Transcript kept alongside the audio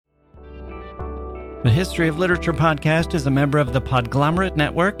The History of Literature podcast is a member of the Podglomerate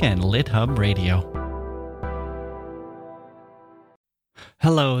Network and LitHub Radio.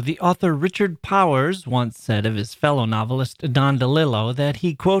 Hello, the author Richard Powers once said of his fellow novelist Don DeLillo that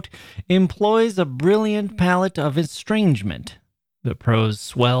he, quote, employs a brilliant palette of estrangement. The prose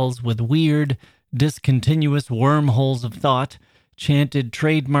swells with weird, discontinuous wormholes of thought, chanted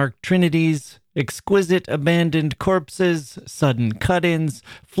trademark trinities, exquisite abandoned corpses, sudden cut-ins,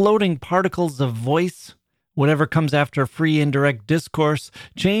 floating particles of voice, whatever comes after free indirect discourse,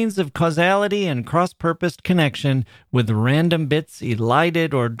 chains of causality and cross-purposed connection with random bits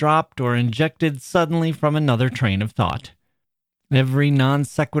elided or dropped or injected suddenly from another train of thought. Every non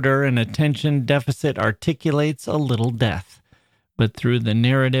sequitur and attention deficit articulates a little death, but through the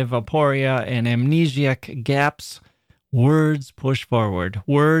narrative aporia and amnesiac gaps, words push forward,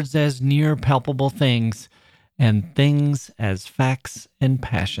 words as near palpable things, and things as facts and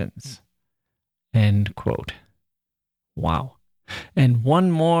passions. End quote. Wow. And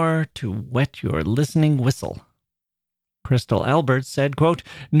one more to wet your listening whistle. Crystal Alberts said, quote,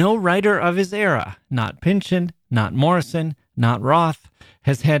 no writer of his era, not Pynchon, not Morrison, not Roth,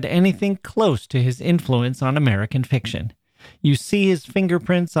 has had anything close to his influence on American fiction. You see his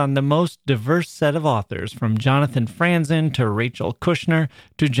fingerprints on the most diverse set of authors, from Jonathan Franzen to Rachel Kushner,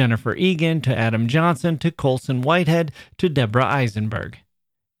 to Jennifer Egan, to Adam Johnson, to Colson Whitehead, to Deborah Eisenberg.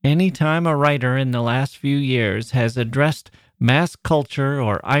 Any time a writer in the last few years has addressed mass culture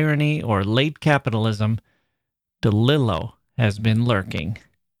or irony or late capitalism, DeLillo has been lurking.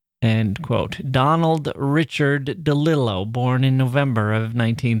 End quote. Donald Richard DeLillo, born in November of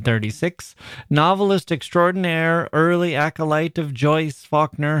 1936, novelist extraordinaire, early acolyte of Joyce,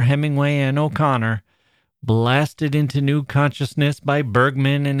 Faulkner, Hemingway, and O'Connor, blasted into new consciousness by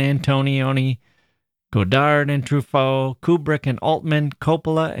Bergman and Antonioni, Godard and Truffaut, Kubrick and Altman,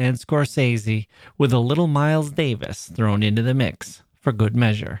 Coppola and Scorsese, with a little Miles Davis thrown into the mix, for good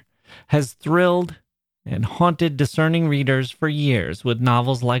measure, has thrilled and haunted discerning readers for years with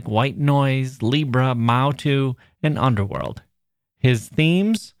novels like White Noise, Libra, Mao II, and Underworld. His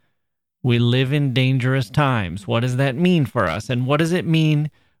themes? We live in dangerous times. What does that mean for us? And what does it mean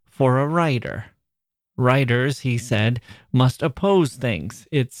for a writer? Writers, he said, must oppose things.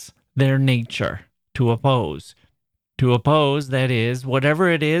 It's their nature to oppose. To oppose, that is, whatever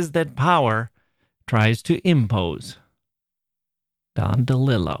it is that power tries to impose. Don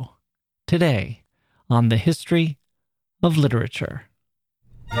DeLillo, today, on the History of Literature.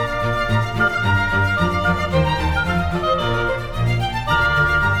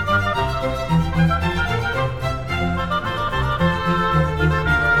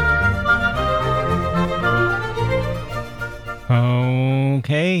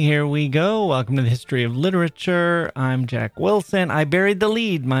 Okay, here we go. Welcome to the History of Literature. I'm Jack Wilson. I buried the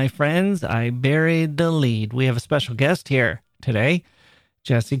lead, my friends. I buried the lead. We have a special guest here today,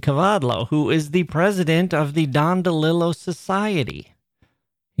 Jesse Kavadlo, who is the president of the Don DeLillo Society.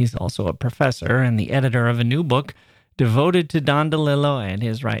 He's also a professor and the editor of a new book devoted to Don DeLillo and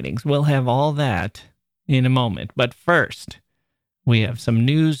his writings. We'll have all that in a moment. But first, we have some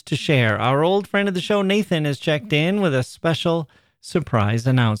news to share. Our old friend of the show, Nathan, has checked in with a special surprise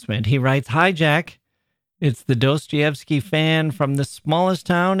announcement. He writes, "Hi, Jack. It's the Dostoevsky fan from the smallest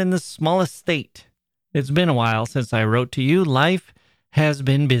town in the smallest state. It's been a while since I wrote to you. Life has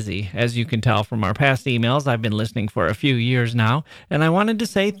been busy. As you can tell from our past emails, I've been listening for a few years now, and I wanted to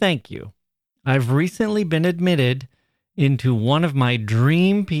say thank you. I've recently been admitted into one of my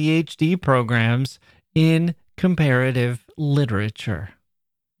dream PhD programs in comparative literature.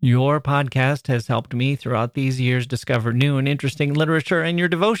 Your podcast has helped me throughout these years discover new and interesting literature, and your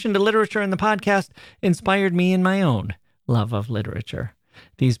devotion to literature and the podcast inspired me in my own love of literature.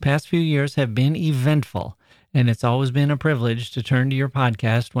 These past few years have been eventful, and it's always been a privilege to turn to your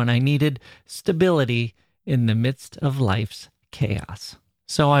podcast when I needed stability in the midst of life's chaos.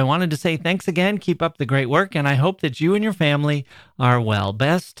 So I wanted to say thanks again, keep up the great work, and I hope that you and your family are well.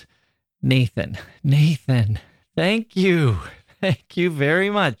 Best, Nathan. Nathan, thank you. Thank you very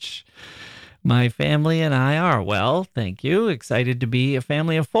much. My family and I are well, thank you. Excited to be a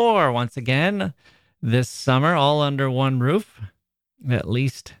family of 4 once again this summer, all under one roof, at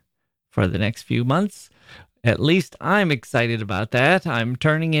least for the next few months. At least I'm excited about that. I'm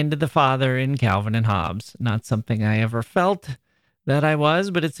turning into the father in Calvin and Hobbes. Not something I ever felt that I was,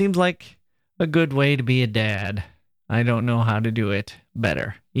 but it seems like a good way to be a dad. I don't know how to do it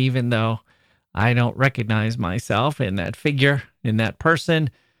better, even though I don't recognize myself in that figure, in that person.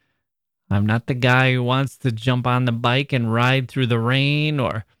 I'm not the guy who wants to jump on the bike and ride through the rain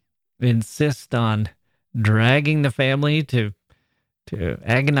or insist on dragging the family to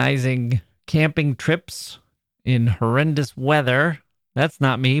agonizing camping trips in horrendous weather. That's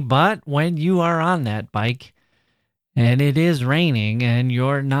not me. But when you are on that bike and it is raining and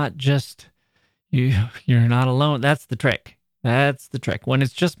you're not just, you're not alone. That's the trick. That's the trick. When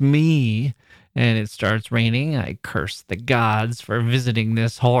it's just me and it starts raining, I curse the gods for visiting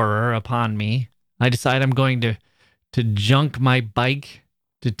this horror upon me. I decide I'm going to junk my bike,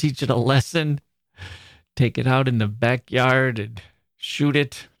 to teach it a lesson, take it out in the backyard and shoot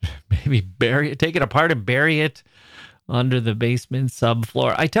it, maybe bury it, take it apart and bury it under the basement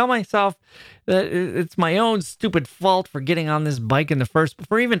subfloor. I tell myself that it's my own stupid fault for getting on this bike in the first,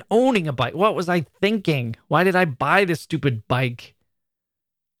 for even owning a bike. What was I thinking? Why did I buy this stupid bike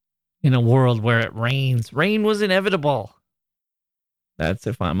in a world where it rains? Rain was inevitable. That's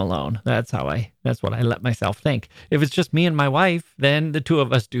if I'm alone. That's what I let myself think. If it's just me and my wife, then the two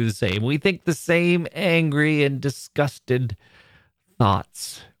of us do the same. We think the same angry and disgusted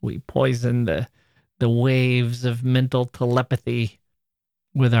thoughts. We poison the waves of mental telepathy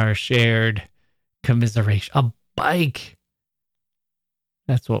with our shared commiseration. A bike.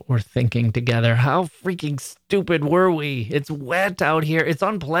 That's what we're thinking together. How freaking stupid were we? It's wet out here. It's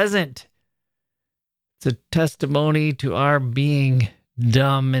unpleasant. It's a testimony to our being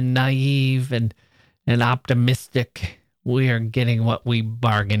dumb and naive and optimistic. We are getting what we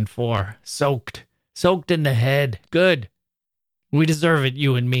bargained for. Soaked in the head. Good. We deserve it,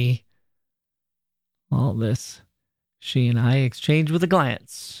 you and me. All this, she and I exchange with a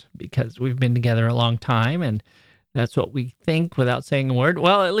glance because we've been together a long time, and that's what we think without saying a word.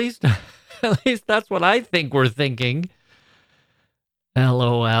 Well, at least that's what I think we're thinking.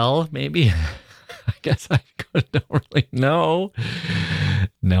 LOL, maybe. I guess I don't really know.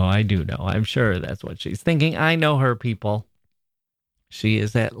 No, I do know. I'm sure that's what she's thinking. I know her, people. She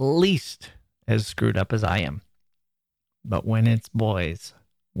is at least as screwed up as I am. But when it's boys,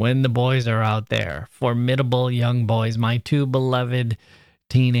 when the boys are out there, formidable young boys, my two beloved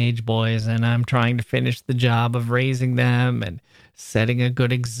teenage boys, and I'm trying to finish the job of raising them and setting a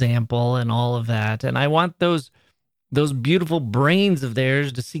good example and all of that. And I want those beautiful brains of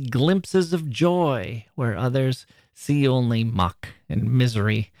theirs to see glimpses of joy where others see only muck and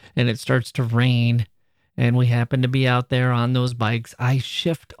misery. And it starts to rain and we happen to be out there on those bikes. I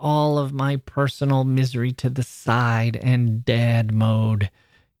shift all of my personal misery to the side and dad mode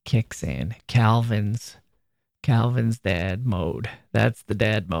kicks in. Calvin's dad mode. That's the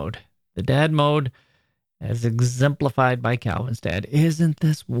dad mode. The dad mode as exemplified by Calvin's dad. Isn't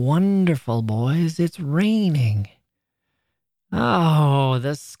this wonderful, boys? It's raining. Oh,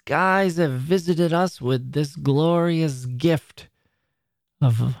 the skies have visited us with this glorious gift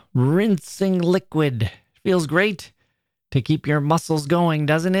of rinsing liquid. Feels great to keep your muscles going,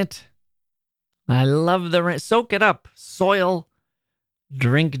 doesn't it? I love the rain. Soak it up, soil.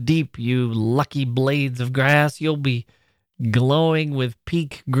 Drink deep, you lucky blades of grass. You'll be glowing with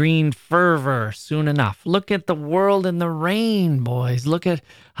peak green fervor soon enough. Look at the world in the rain, boys. Look at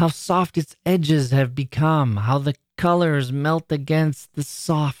how soft its edges have become, how the colors melt against the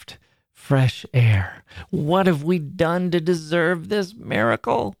soft, fresh air. What have we done to deserve this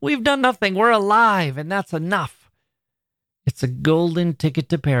miracle? We've done nothing. We're alive, and that's enough. It's a golden ticket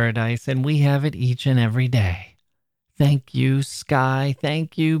to paradise, and we have it each and every day. Thank you, sky.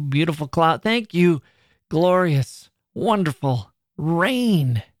 Thank you, beautiful cloud. Thank you, glorious, wonderful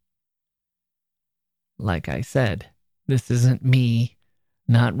rain. Like I said, this isn't me.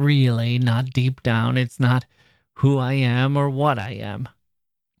 Not really, not deep down. It's not who I am or what I am.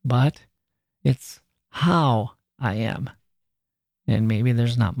 But it's how I am. And maybe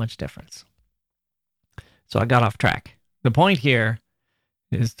there's not much difference. So I got off track. The point here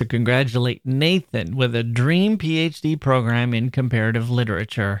is to congratulate Nathan with a dream PhD program in comparative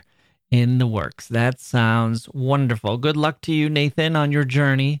literature in the works. That sounds wonderful. Good luck to you, Nathan, on your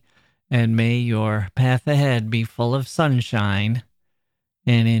journey, and may your path ahead be full of sunshine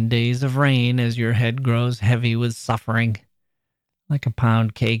and in days of rain as your head grows heavy with suffering, like a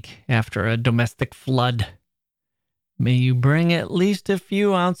pound cake after a domestic flood. May you bring at least a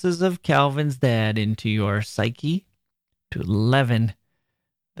few ounces of Calvin's dad into your psyche to leaven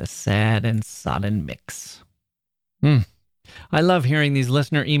the sad and sodden mix. I love hearing these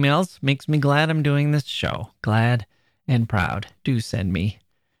listener emails. Makes me glad I'm doing this show. Glad and proud. Do send me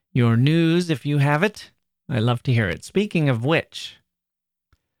your news if you have it. I love to hear it. Speaking of which,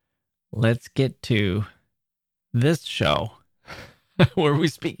 let's get to this show. Were we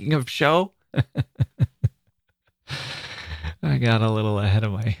speaking of show? I got a little ahead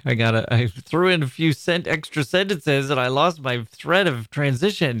of I threw in a few extra sentences and I lost my thread of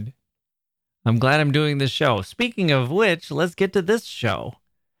transition. I'm glad I'm doing this show. Speaking of which, let's get to this show.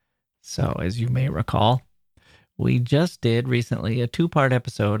 So, as you may recall, we just did recently a 2-part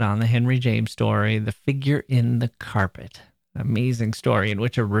episode on the Henry James story, The Figure in the Carpet. Amazing story in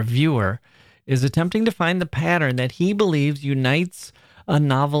which a reviewer is attempting to find the pattern that he believes unites a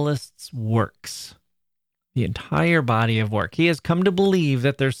novelist's works. The entire body of work. He has come to believe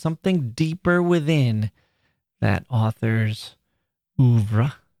that there's something deeper within that author's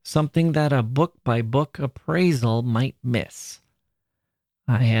oeuvre, something that a book-by-book appraisal might miss.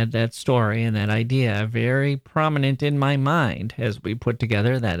 I had that story and that idea very prominent in my mind as we put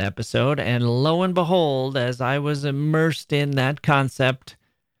together that episode, and lo and behold, as I was immersed in that concept,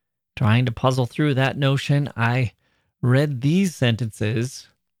 trying to puzzle through that notion, I read these sentences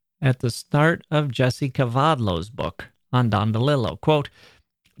at the start of Jesse Kavadlo's book on Don DeLillo. Quote,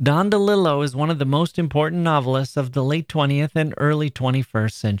 Don DeLillo is one of the most important novelists of the late 20th and early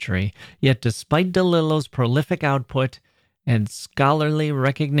 21st century. Yet despite DeLillo's prolific output and scholarly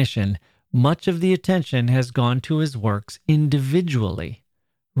recognition, much of the attention has gone to his works individually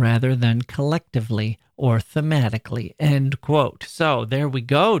rather than collectively or thematically. End quote. So there we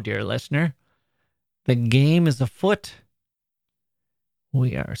go, dear listener. The game is afoot.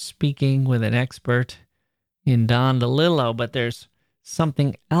 We are speaking with an expert in Don DeLillo, but there's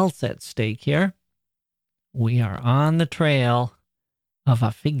something else at stake here. We are on the trail of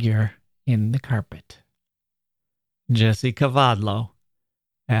a figure in the carpet. Jesse Kavadlo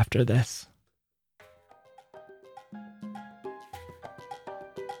after this.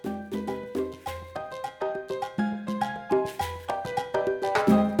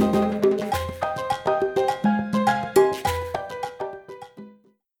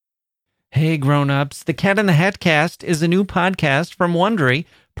 Hey grown-ups, the Cat in the Hat Cast is a new podcast from Wondery,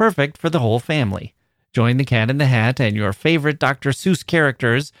 perfect for the whole family. Join the Cat in the Hat and your favorite Dr. Seuss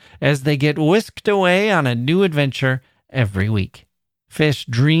characters as they get whisked away on a new adventure every week. Fish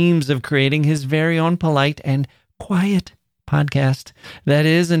dreams of creating his very own polite and quiet podcast. That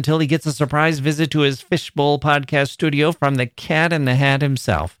is, until he gets a surprise visit to his Fishbowl podcast studio from the Cat in the Hat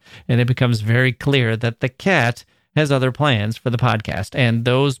himself, and it becomes very clear that the cat has other plans for the podcast, and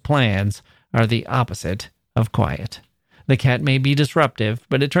those plans are the opposite of quiet. The cat may be disruptive,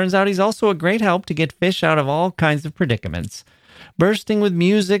 but it turns out he's also a great help to get Fish out of all kinds of predicaments. Bursting with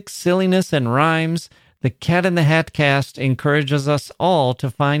music, silliness, and rhymes, the Cat in the Hat Cast encourages us all to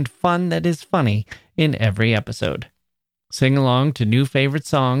find fun that is funny in every episode. Sing along to new favorite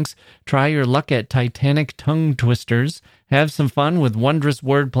songs, try your luck at Titanic tongue twisters, have some fun with wondrous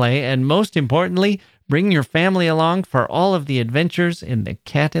wordplay, and most importantly, bring your family along for all of the adventures in the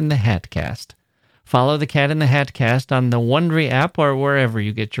Cat in the Hat Cast. Follow the Cat in the Hat Cast on the Wondery app or wherever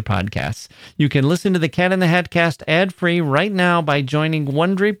you get your podcasts. You can listen to the Cat in the Hat Cast ad-free right now by joining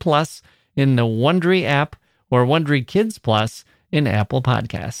Wondery Plus in the Wondery app or Wondery Kids Plus in Apple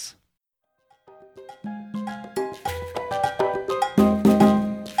Podcasts.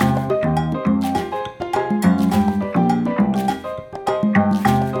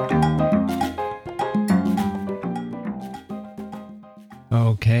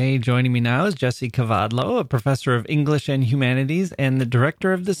 Okay, joining me now is Jesse Kavadlo, a professor of English and Humanities and the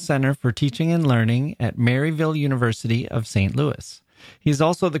director of the Center for Teaching and Learning at Maryville University of St. Louis. He's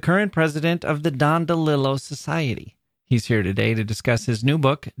also the current president of the Don DeLillo Society. He's here today to discuss his new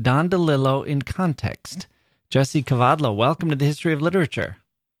book, Don DeLillo in Context. Jesse Kavadlo, welcome to the History of Literature.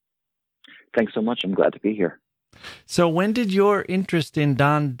 Thanks so much. I'm glad to be here. So when did your interest in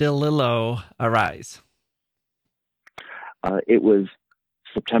Don DeLillo arise? It was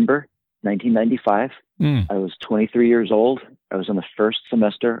September 1995. I was 23 years old. I was in the first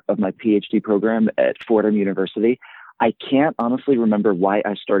semester of my PhD program at Fordham University. I can't honestly remember why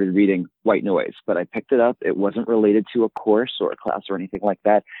I started reading White Noise, but I picked it up. It wasn't related to a course or a class or anything like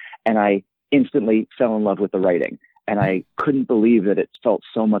that. And I instantly fell in love with the writing. And I couldn't believe that it felt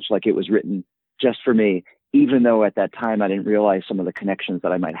so much like it was written just for me, even though at that time I didn't realize some of the connections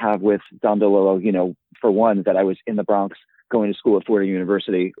that I might have with Don DeLillo. You know, for one, that I was in the Bronx going to school at Fordham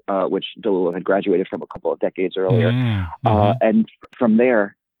University, which DeLillo had graduated from a couple of decades earlier. And from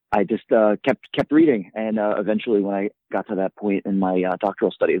there, I just kept reading. And eventually, when I got to that point in my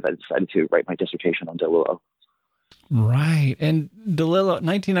doctoral studies, I decided to write my dissertation on DeLillo. Right. And DeLillo,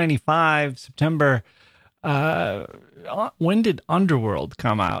 1995, September, when did Underworld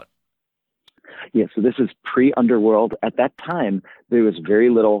come out? Yeah, so this is pre-Underworld. At that time, there was very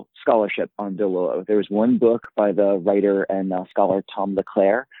little scholarship on DeLillo. There was one book by the writer and scholar Tom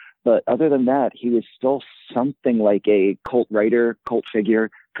LeClaire, but other than that, he was still something like a cult writer, cult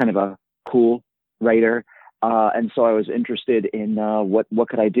figure, kind of a cool writer. And so I was interested in what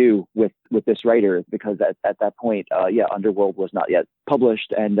could I do with this writer, because at that point, Underworld was not yet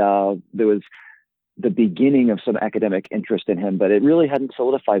published, and there was the beginning of some academic interest in him, but it really hadn't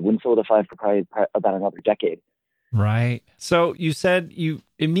solidified. Wouldn't solidify for probably about another decade. Right. So you said you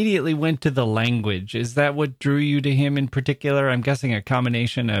immediately went to the language. Is that what drew you to him in particular? I'm guessing a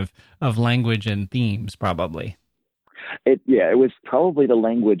combination of language and themes, probably. It was probably the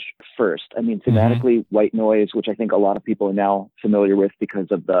language first. I mean, thematically, White Noise, which I think a lot of people are now familiar with because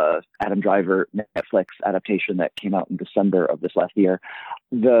of the Adam Driver Netflix adaptation that came out in December of this last year.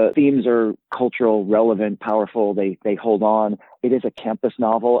 The themes are cultural, relevant, powerful. They hold on. It is a campus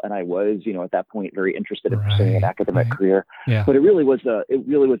novel, and I was, at that point, very interested in pursuing an academic career. Yeah. But it really was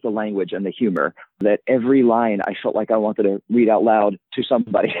the language and the humor, that every line I felt like I wanted to read out loud to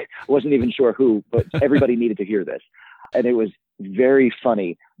somebody. I wasn't even sure who, but everybody needed to hear this. And it was very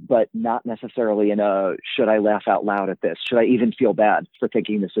funny, but not necessarily in a should I laugh out loud at this? Should I even feel bad for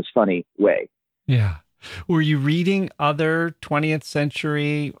thinking this is funny way? Yeah. Were you reading other 20th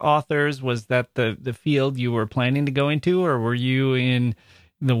century authors? Was that the field you were planning to go into, or were you in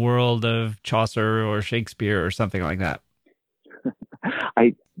the world of Chaucer or Shakespeare or something like that?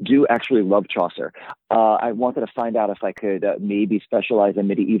 I do actually love Chaucer. I wanted to find out if I could maybe specialize in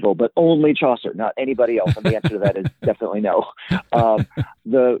medieval, but only Chaucer, not anybody else. And the answer to that is definitely no.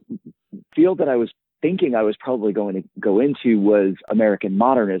 The field that I was thinking I was probably going to go into was American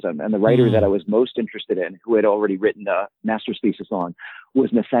modernism. And the writer that I was most interested in, who had already written a master's thesis on,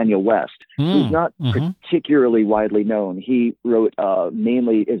 was Nathaniel West, who's not particularly widely known. He wrote,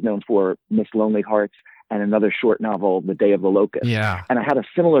 mainly is known for Miss Lonely Hearts and another short novel, The Day of the Locust. Yeah. And I had a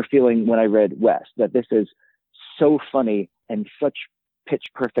similar feeling when I read West, that this is so funny and such pitch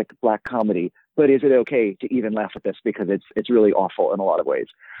perfect black comedy, but is it okay to even laugh at this, because it's really awful in a lot of ways.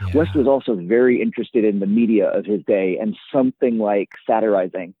 Yeah. West was also very interested in the media of his day and something like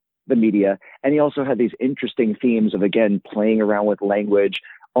satirizing the media. And he also had these interesting themes of, again, playing around with language,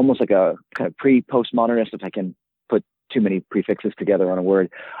 almost like a kind of pre-postmodernist, if I can put too many prefixes together on a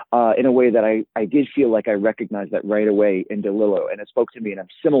word, in a way that I did feel like I recognized that right away in DeLillo. And it spoke to me in a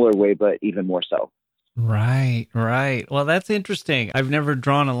similar way, but even more so. Right. Well, that's interesting. I've never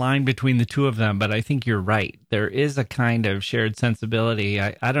drawn a line between the two of them, but I think you're right. There is a kind of shared sensibility.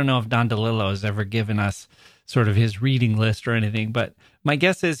 I don't know if Don DeLillo has ever given us sort of his reading list or anything, but my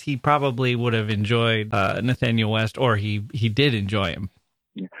guess is he probably would have enjoyed Nathaniel West, or he did enjoy him.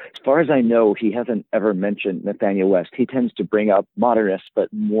 As far as I know, he hasn't ever mentioned Nathaniel West. He tends to bring up modernists, but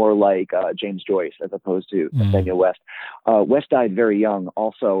more like James Joyce as opposed to Nathaniel West. West died very young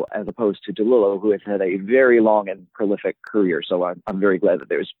also, as opposed to DeLillo, who has had a very long and prolific career. So I'm very glad that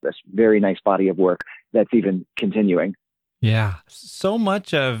there's this very nice body of work that's even continuing. Yeah. So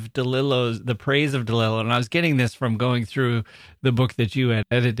much of DeLillo's, the praise of DeLillo, and I was getting this from going through the book that you had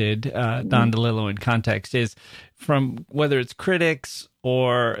edited, Don DeLillo in Context, is from whether it's critics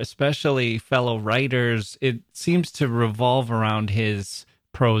or especially fellow writers, it seems to revolve around his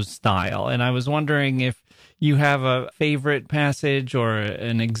prose style. And I was wondering if you have a favorite passage or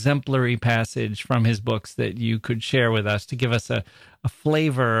an exemplary passage from his books that you could share with us to give us a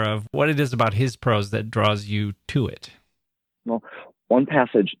flavor of what it is about his prose that draws you to it. Well, one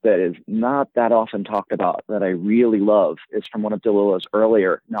passage that is not that often talked about that I really love is from one of DeLillo's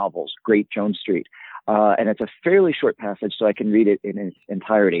earlier novels, Great Jones Street. And it's a fairly short passage, so I can read it in its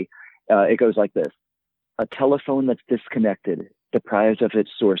entirety. It goes like this. A telephone that's disconnected, deprived of its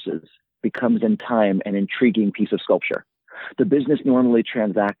sources, becomes in time an intriguing piece of sculpture. The business normally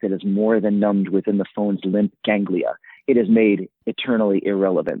transacted is more than numbed within the phone's limp ganglia. It is made eternally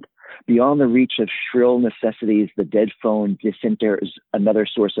irrelevant. Beyond the reach of shrill necessities, the dead phone disintegrates another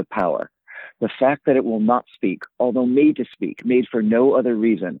source of power. The fact that it will not speak, although made to speak, made for no other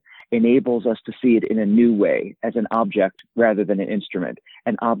reason, enables us to see it in a new way, as an object rather than an instrument,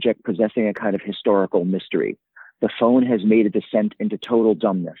 an object possessing a kind of historical mystery. The phone has made a descent into total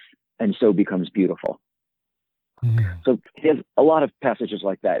dumbness, and so becomes beautiful. So he has a lot of passages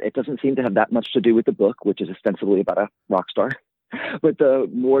like that. It doesn't seem to have that much to do with the book, which is ostensibly about a rock star. But the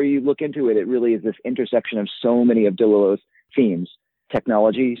more you look into it, it really is this intersection of so many of DeLillo's themes.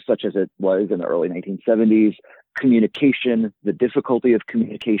 Technology, such as it was in the early 1970s, communication, the difficulty of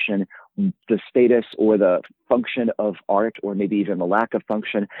communication, the status or the function of art, or maybe even the lack of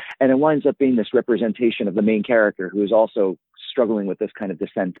function. And it winds up being this representation of the main character who is also struggling with this kind of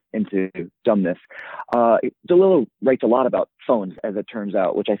descent into dumbness. DeLillo writes a lot about phones, as it turns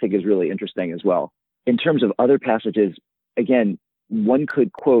out, which I think is really interesting as well. In terms of other passages, again, one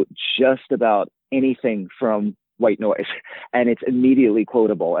could quote just about anything from White Noise, and it's immediately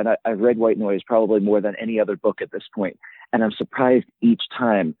quotable. And I've read White Noise probably more than any other book at this point, and I'm surprised each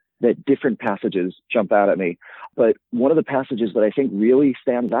time that different passages jump out at me. But one of the passages that I think really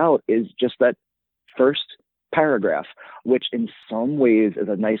stands out is just that first paragraph, which in some ways is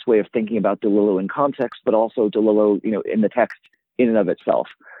a nice way of thinking about DeLillo in context, but also DeLillo, in the text in and of itself.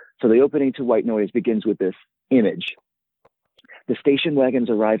 So the opening to White Noise begins with this image. The station wagons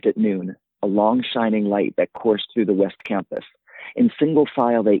arrived at noon, a long shining light that coursed through the West Campus. In single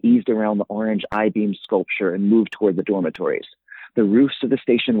file, they eased around the orange I-beam sculpture and moved toward the dormitories. The roofs of the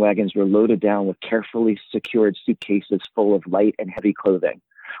station wagons were loaded down with carefully secured suitcases full of light and heavy clothing,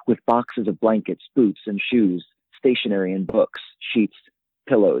 with boxes of blankets, boots, and shoes, stationery and books, sheets,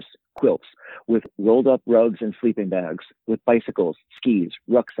 pillows, quilts, with rolled-up rugs and sleeping bags, with bicycles, skis,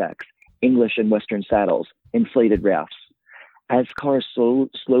 rucksacks, English and Western saddles, inflated rafts. As cars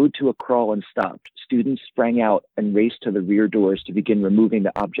slowed to a crawl and stopped, students sprang out and raced to the rear doors to begin removing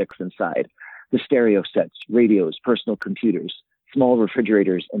the objects inside. The stereo sets, radios, personal computers, small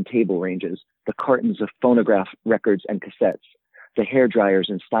refrigerators and table ranges, the cartons of phonograph records and cassettes, the hair dryers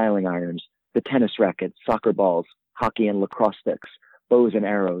and styling irons, the tennis rackets, soccer balls, hockey and lacrosse sticks, bows and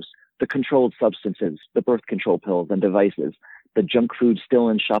arrows, the controlled substances, the birth control pills and devices, the junk food still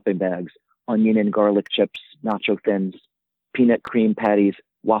in shopping bags, onion and garlic chips, nacho thins, peanut cream patties,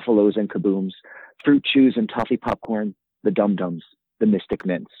 waffalo's and kabooms, fruit chews and toffee popcorn, the dum-dums, the mystic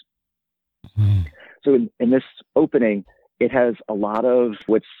mints. Mm. So in this opening, it has a lot of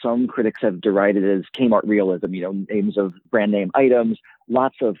what some critics have derided as Kmart realism, names of brand name items,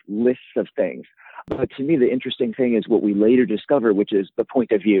 lots of lists of things. But to me, the interesting thing is what we later discover, which is the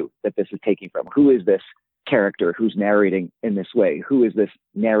point of view that this is taking from. Who is this character who's narrating in this way? Who is this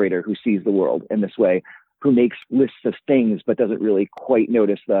narrator who sees the world in this way? Who makes lists of things but doesn't really quite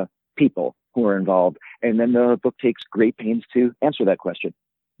notice the people who are involved? And then the book takes great pains to answer that question.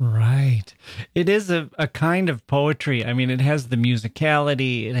 Right. It is a kind of poetry. I mean, it has the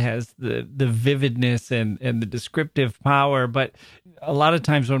musicality, it has the vividness and the descriptive power. But a lot of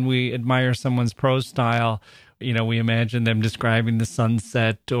times when we admire someone's prose style, we imagine them describing the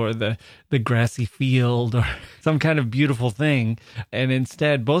sunset or the grassy field or some kind of beautiful thing. And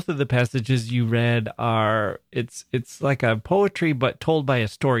instead, both of the passages you read it's like a poetry, but told by a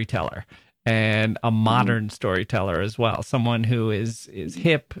storyteller. And a modern storyteller as well, someone who is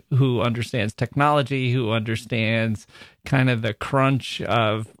hip, who understands technology, who understands kind of the crunch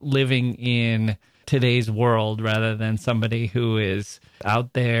of living in today's world, rather than somebody who is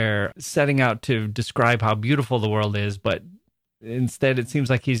out there setting out to describe how beautiful the world is, but instead it seems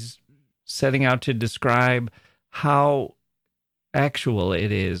like he's setting out to describe how actual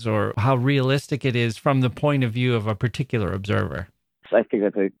it is or how realistic it is from the point of view of a particular observer. I think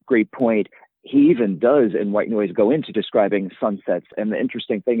that's a great point. He even does in White Noise go into describing sunsets. And the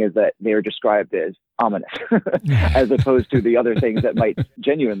interesting thing is that they're described as ominous, as opposed to the other things that might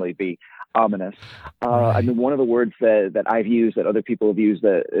genuinely be ominous. Right. I mean, one of the words that I've used, that other people have used,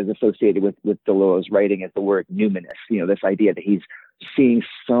 that is associated with DeLillo's writing is the word numinous. This idea that he's seeing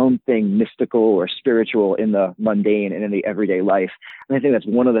something mystical or spiritual in the mundane and in the everyday life. And I think that's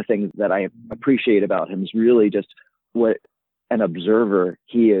one of the things that I appreciate about him, is really just what an observer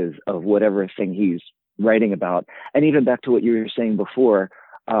he is of whatever thing he's writing about. And even back to what you were saying before,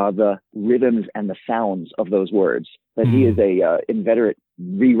 the rhythms and the sounds of those words, that he is a inveterate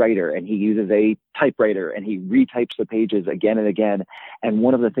rewriter, and he uses a typewriter and he retypes the pages again and again. And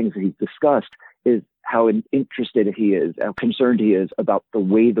one of the things that he's discussed is how interested he is, how concerned he is about the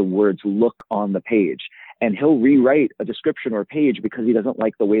way the words look on the page. And he'll rewrite a description or a page because he doesn't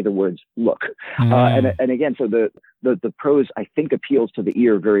like the way the words look. And again, so the prose, I think, appeals to the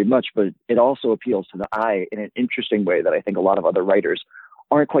ear very much, but it also appeals to the eye in an interesting way that I think a lot of other writers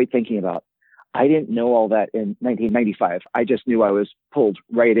aren't quite thinking about. I didn't know all that in 1995. I just knew I was pulled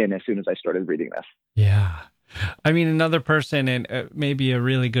right in as soon as I started reading this. Yeah. I mean, another person, and maybe a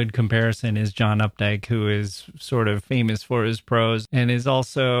really good comparison, is John Updike, who is sort of famous for his prose and is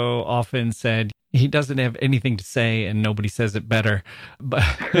also often said he doesn't have anything to say and nobody says it better. But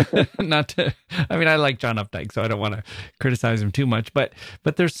I like John Updike, so I don't want to criticize him too much. But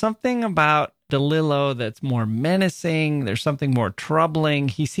there's something about DeLillo that's more menacing. There's something more troubling.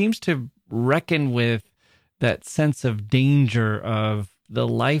 He seems to reckon with that sense of danger of the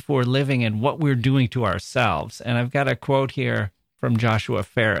life we're living and what we're doing to ourselves. And I've got a quote here from Joshua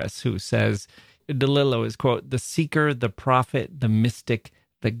Ferris, who says, DeLillo is, quote, the seeker, the prophet, the mystic,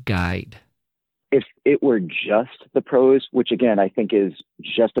 the guide. If it were just the prose, which again, I think is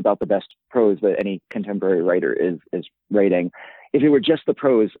just about the best prose that any contemporary writer is writing, if it were just the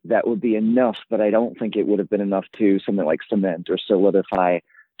prose, that would be enough, but I don't think it would have been enough to something like cement or solidify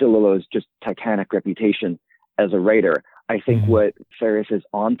DeLillo's just titanic reputation as a writer. I think what Ferris is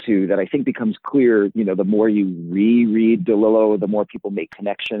onto that I think becomes clear, the more you reread DeLillo, the more people make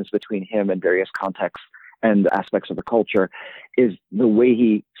connections between him and various contexts and aspects of the culture, is the way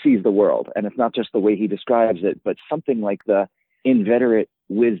he sees the world. And it's not just the way he describes it, but something like the inveterate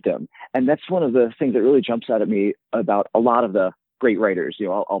wisdom. And that's one of the things that really jumps out at me about a lot of the great writers.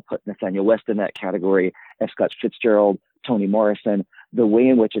 I'll put Nathaniel West in that category, F. Scott Fitzgerald, Toni Morrison, the way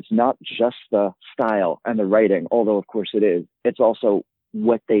in which it's not just the style and the writing, although of course it is, it's also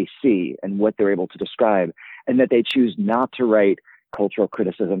what they see and what they're able to describe, and that they choose not to write cultural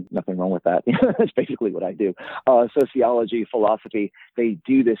criticism. Nothing wrong with that. That's basically what I do. Sociology, philosophy, they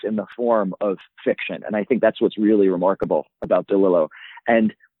do this in the form of fiction. And I think that's what's really remarkable about DeLillo.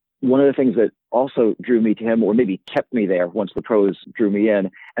 And one of the things that also drew me to him, or maybe kept me there once the prose drew me in,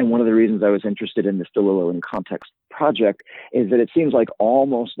 and one of the reasons I was interested in this DeLillo in Context project, is that it seems like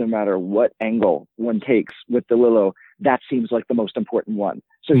almost no matter what angle one takes with DeLillo, that seems like the most important one.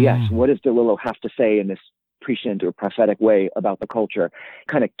 So yes, what does DeLillo have to say in this prescient or prophetic way about the culture?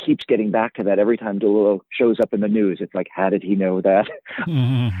 Kind of keeps getting back to that every time DeLillo shows up in the news. It's like, how did he know that?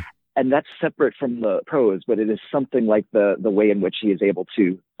 And that's separate from the prose, but it is something like the way in which he is able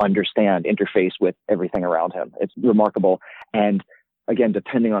to understand, interface with everything around him. It's remarkable. And again,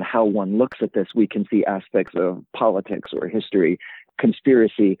 depending on how one looks at this, we can see aspects of politics or history,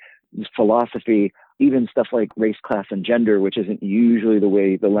 conspiracy, philosophy, even stuff like race, class, and gender, which isn't usually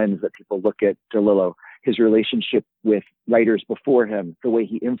the lens that people look at DeLillo. His relationship with writers before him, the way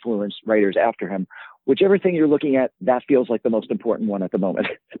he influenced writers after him. Whichever thing you're looking at, that feels like the most important one at the moment.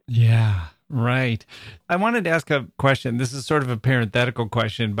 Yeah, right. I wanted to ask a question. This is sort of a parenthetical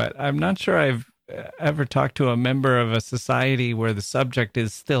question, but I'm not sure I've ever talked to a member of a society where the subject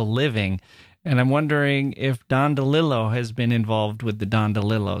is still living. And I'm wondering if Don DeLillo has been involved with the Don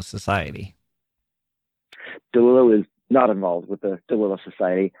DeLillo Society. DeLillo is not involved with the DeLillo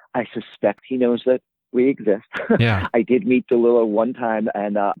Society. I suspect he knows that we exist. Yeah. I did meet DeLillo one time,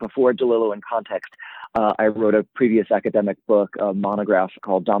 and before DeLillo in Context, I wrote a previous academic book, a monograph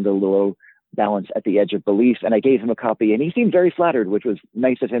called Don DeLillo, Balance at the Edge of Belief, and I gave him a copy, and he seemed very flattered, which was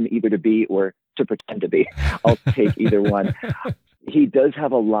nice of him either to be or to pretend to be. I'll take either one. He does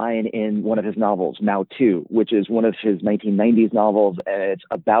have a line in one of his novels, Now Too, which is one of his 1990s novels, and it's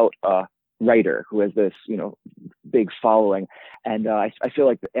about a writer who has this, big following. And I feel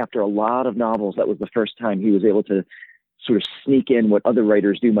like after a lot of novels, that was the first time he was able to sort of sneak in what other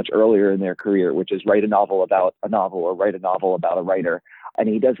writers do much earlier in their career, which is write a novel about a novel or write a novel about a writer. And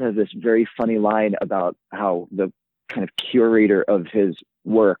he does have this very funny line about how the kind of curator of his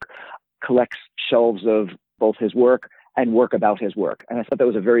work collects shelves of both his work and work about his work. And I thought that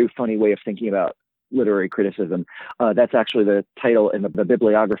was a very funny way of thinking about literary criticism. That's actually the title in the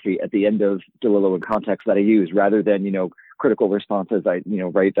bibliography at the end of DeLillo in Context that I use, rather than, critical responses. I,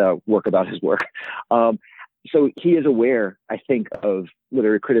 write work about his work. So he is aware, I think, of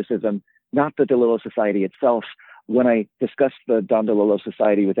literary criticism, not the DeLillo Society itself. When I discuss the Don DeLillo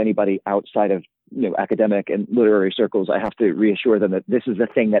Society with anybody outside of academic and literary circles, I have to reassure them that this is a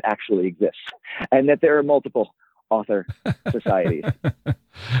thing that actually exists and that there are multiple author societies.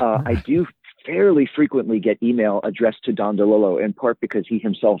 I do fairly frequently get email addressed to Don DeLillo, in part because he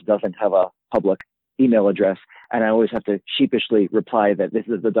himself doesn't have a public email address. And I always have to sheepishly reply that this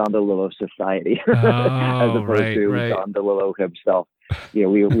is the Don DeLillo Society, as opposed to Don DeLillo himself. We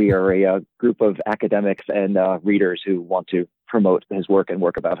are a group of academics and readers who want to promote his work and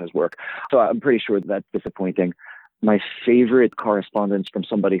work about his work. So I'm pretty sure that's disappointing. My favorite correspondence from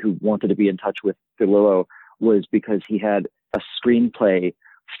somebody who wanted to be in touch with DeLillo was because he had a screenplay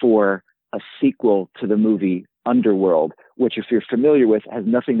for a sequel to the movie Underworld, which, if you're familiar with, has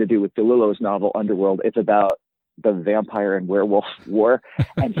nothing to do with DeLillo's novel Underworld. It's about the vampire and werewolf war.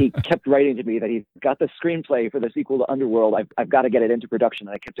 And he kept writing to me that he's got the screenplay for the sequel to Underworld. I've got to get it into production.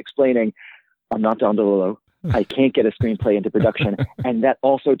 And I kept explaining, I'm not Don DeLillo. I can't get a screenplay into production. And that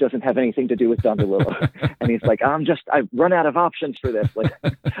also doesn't have anything to do with Don DeLillo. And he's like, I've run out of options for this. Like,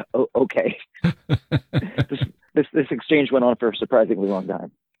 oh, okay. This exchange went on for a surprisingly long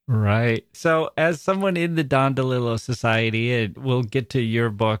time. Right. So as someone in the Don DeLillo Society, we'll get to your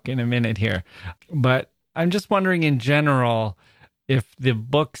book in a minute here, but I'm just wondering in general if the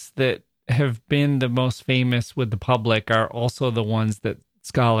books that have been the most famous with the public are also the ones that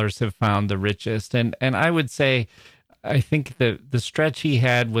scholars have found the richest. And I would say, I think the stretch he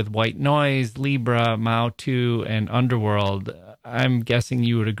had with White Noise, Libra, Mao 2, and Underworld, I'm guessing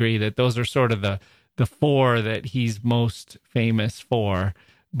you would agree that those are sort of the the four that he's most famous for.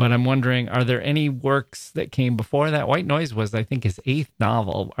 But I'm wondering, are there any works that came before that? White Noise was, I think, his 8th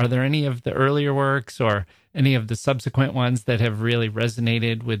novel. Are there any of the earlier works or any of the subsequent ones that have really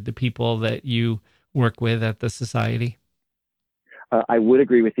resonated with the people that you work with at the Society? I would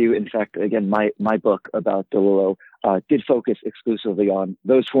agree with you. In fact, again, my book about DeLillo did focus exclusively on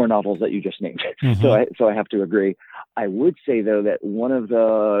those 4 novels that you just named. Mm-hmm. So I have to agree. I would say, though, that one of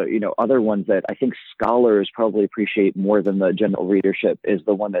the other ones that I think scholars probably appreciate more than the general readership is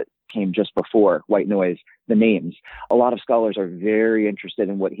the one that came just before White Noise, The Names. A lot of scholars are very interested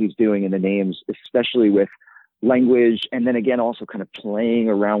in what he's doing in The Names, especially with language, and then again also kind of playing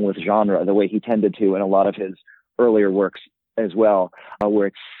around with genre the way he tended to in a lot of his earlier works as well, where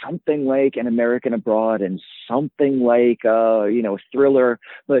it's something like An American Abroad and something like a thriller,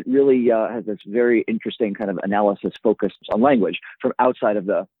 but really has this very interesting kind of analysis focused on language from outside of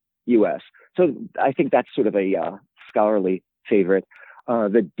the U.S. So I think that's sort of a scholarly favorite.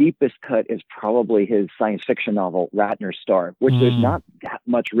 The deepest cut is probably his science fiction novel, Ratner's Star, which there's not that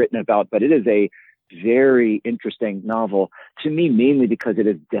much written about, but it is a very interesting novel to me, mainly because it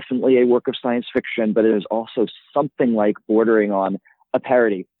is definitely a work of science fiction, but it is also something like bordering on a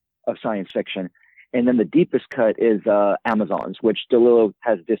parody of science fiction. And then the deepest cut is Amazons, which DeLillo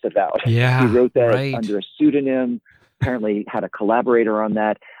has disavowed. Yeah, he wrote that under a pseudonym, apparently had a collaborator on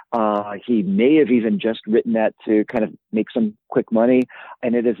that. He may have even just written that to kind of make some quick money.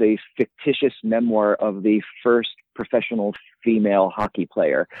 And it is a fictitious memoir of the first professional female hockey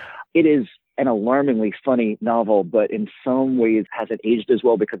player. It is an alarmingly funny novel, but in some ways hasn't aged as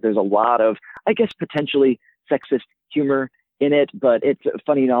well because there's a lot of, I guess, potentially sexist humor in it, but it's a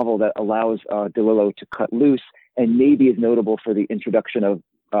funny novel that allows DeLillo to cut loose and maybe is notable for the introduction of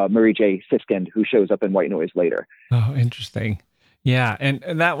Murray J. Siskind, who shows up in White Noise later. Oh, interesting. Yeah, and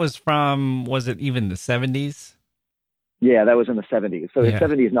that was from, was it even the 70s? Yeah, that was in the 70s. So his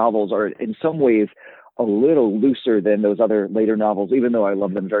 70s novels are in some ways a little looser than those other later novels, even though I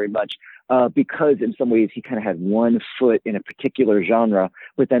love them very much, because in some ways he kind of had one foot in a particular genre,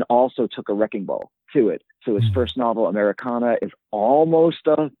 but then also took a wrecking ball to it. So his first novel, Americana, is almost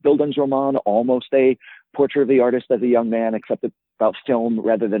a Bildungsroman, almost a portrait of the artist as a young man, except it's about film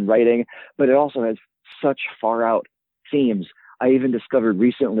rather than writing, but it also has such far out themes. I even discovered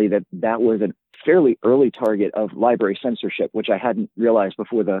recently that that was a fairly early target of library censorship, which I hadn't realized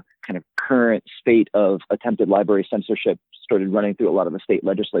before the kind of current spate of attempted library censorship started running through a lot of the state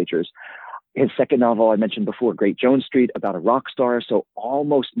legislatures. His second novel I mentioned before, Great Jones Street, about a rock star, so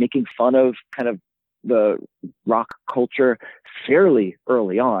almost making fun of kind of the rock culture fairly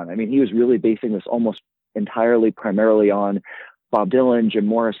early on. I mean, he was really basing this almost entirely, primarily on Bob Dylan, Jim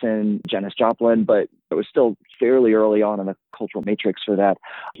Morrison, Janis Joplin, but it was still fairly early on in the cultural matrix for that.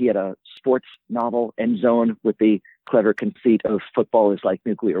 He had a sports novel, End Zone, with the clever conceit of football is like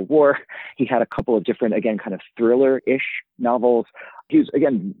nuclear war. He had a couple of different, again, kind of thriller-ish novels. He was,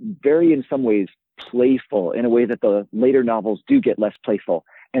 again, very in some ways playful in a way that the later novels do get less playful,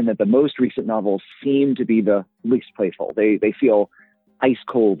 and that the most recent novels seem to be the least playful. They feel ice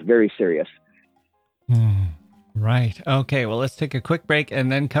cold, very serious. Right. Okay, well, let's take a quick break and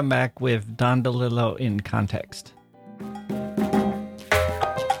then come back with Don DeLillo in Context.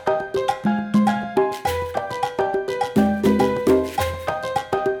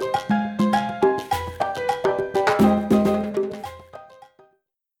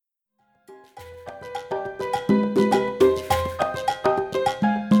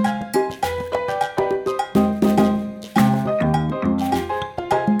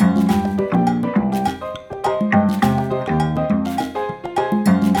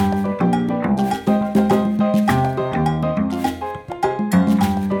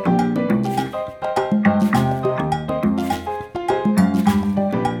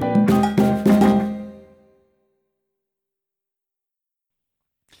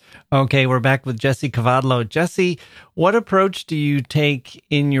 Okay, we're back with Jesse Kavadlo. Jesse, what approach do you take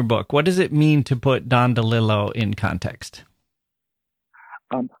in your book? What does it mean to put Don DeLillo in context?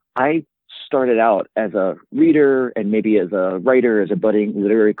 I started out as a reader and maybe as a writer, as a budding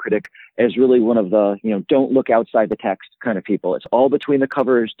literary critic, as really one of the, don't look outside the text kind of people. It's all between the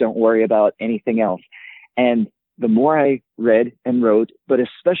covers. Don't worry about anything else. And the more I read and wrote, but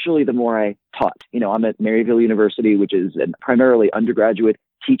especially the more I taught. I'm at Maryville University, which is a primarily undergraduate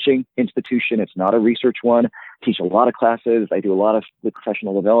teaching institution. It's not a research one. I teach a lot of classes. I do a lot of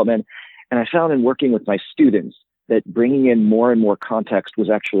professional development. And I found in working with my students that bringing in more and more context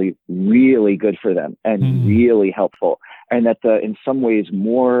was actually really good for them and really helpful. and that the, in some ways,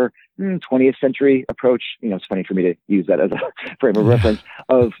 more 20th century approach, it's funny for me to use that as a frame of reference,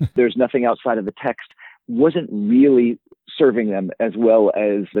 of there's nothing outside of the text, wasn't really serving them as well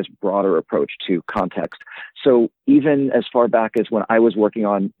as this broader approach to context. So even as far back as when I was working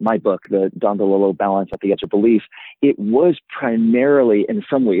on my book, the Don DeLillo Balance at the Edge of Belief, it was primarily, in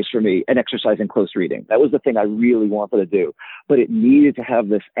some ways for me, an exercise in close reading. That was the thing I really wanted to do. But it needed to have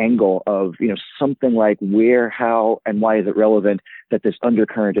this angle of, something like where, how, and why is it relevant that this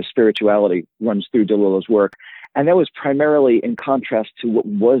undercurrent of spirituality runs through DeLillo's work. And that was primarily in contrast to what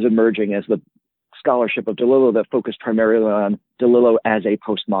was emerging as the scholarship of DeLillo that focused primarily on DeLillo as a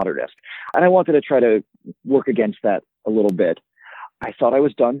postmodernist. And I wanted to try to work against that a little bit. I thought I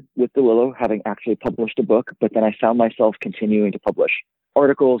was done with DeLillo, having actually published a book, but then I found myself continuing to publish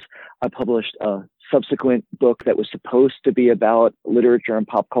articles. I published a subsequent book that was supposed to be about literature and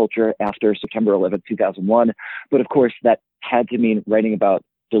pop culture after September 11th, 2001. But of course, that had to mean writing about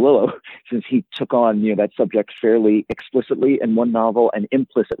DeLillo, since he took on that subject fairly explicitly in one novel and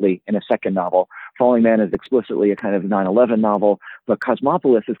implicitly in a second novel. Falling Man is explicitly a kind of 9/11 novel, but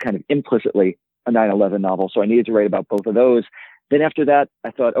Cosmopolis is kind of implicitly a 9/11 novel. So I needed to write about both of those. Then after that,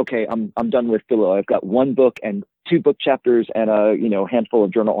 I thought, okay, I'm done with DeLillo. I've got one book and 2 book chapters and a handful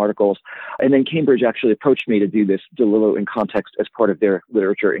of journal articles. And then Cambridge actually approached me to do this DeLillo in Context as part of their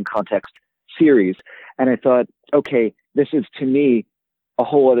Literature in Context series. And I thought, okay, this is to me a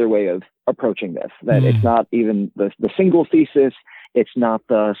whole other way of approaching this, that it's not even the single thesis, it's not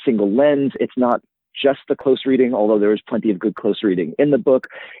the single lens, it's not just the close reading, although there is plenty of good close reading in the book.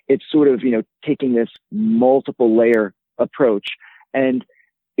 It's sort of, taking this multiple layer approach. And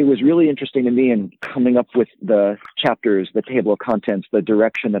it was really interesting to me in coming up with the chapters, the table of contents, the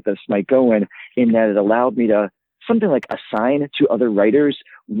direction that this might go in that it allowed me to something like assign to other writers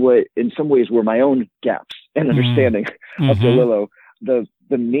what in some ways were my own gaps in understanding of DeLillo.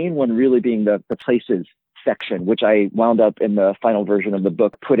 The main one really being the places section, which I wound up in the final version of the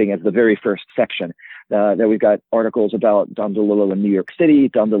book putting as the very first section. That we've got articles about Don DeLillo in New York City,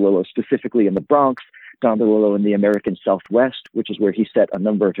 Don DeLillo specifically in the Bronx, Don DeLillo in the American Southwest, which is where he set a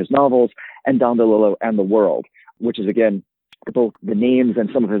number of his novels, and Don DeLillo and the World, which is, again, both the names and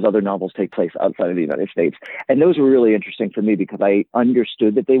some of his other novels take place outside of the United States. And those were really interesting for me because I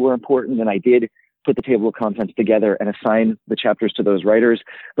understood that they were important, and I did put the table of contents together and assign the chapters to those writers.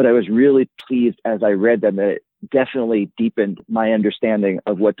 But I was really pleased as I read them that it definitely deepened my understanding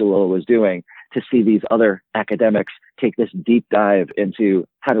of what DeLillo was doing to see these other academics take this deep dive into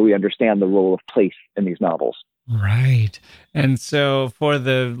how do we understand the role of place in these novels. Right. And so for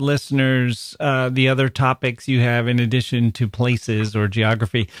the listeners, the other topics you have in addition to places or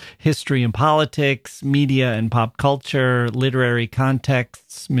geography, history and politics, media and pop culture, literary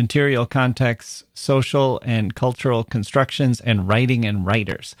contexts, material contexts, social and cultural constructions, and writing and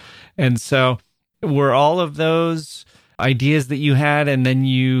writers. And so were all of those ideas that you had, and then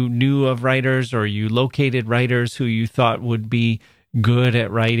you knew of writers or you located writers who you thought would be good at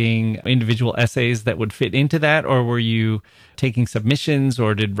writing individual essays that would fit into that? Or were you taking submissions,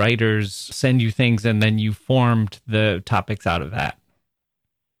 or did writers send you things and then you formed the topics out of that?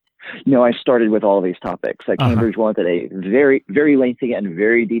 No, I started with all of these topics. Cambridge wanted a very, very lengthy and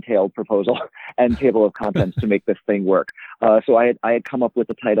very detailed proposal and table of contents to make this thing work. So I had come up with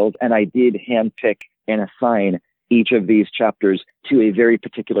the titles, and I did handpick and assign each of these chapters to a very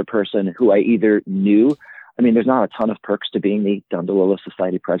particular person who I either knew. I mean, there's not a ton of perks to being the Don DeLillo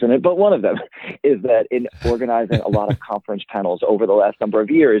Society president, but one of them is that in organizing a lot of conference panels over the last number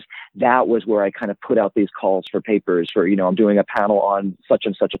of years, that was where I kind of put out these calls for papers for, I'm doing a panel on such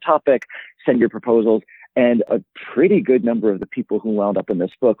and such a topic, send your proposals. And a pretty good number of the people who wound up in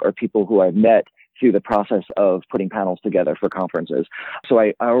this book are people who I've met through the process of putting panels together for conferences. So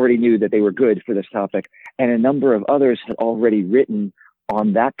I already knew that they were good for this topic. And a number of others had already written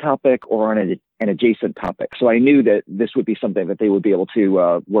on that topic or on an adjacent topic. So I knew that this would be something that they would be able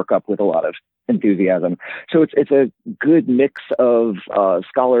to work up with a lot of enthusiasm. So it's a good mix of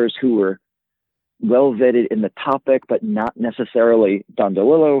scholars who were well vetted in the topic, but not necessarily Don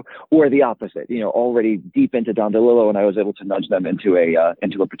DeLillo, or the opposite, already deep into Don DeLillo, and I was able to nudge them into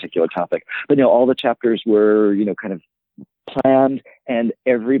a particular topic. But all the chapters were, kind of planned, and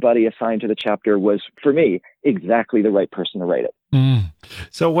everybody assigned to the chapter was, for me, exactly the right person to write it. Mm.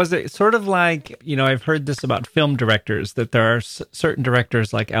 So was it sort of like, I've heard this about film directors, that there are certain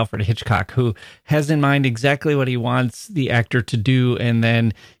directors like Alfred Hitchcock who has in mind exactly what he wants the actor to do, and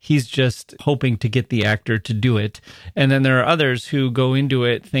then he's just hoping to get the actor to do it. And then there are others who go into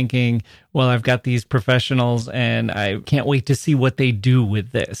it thinking, well, I've got these professionals and I can't wait to see what they do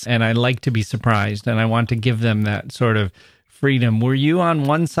with this. And I like to be surprised and I want to give them that sort of freedom. Were you on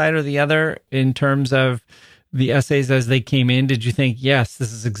one side or the other in terms of the essays as they came in? Did you think, yes,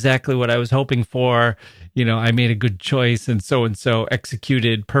 this is exactly what I was hoping for? I made a good choice and so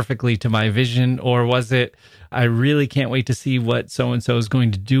executed perfectly to my vision? Or was it, I really can't wait to see what so-and-so is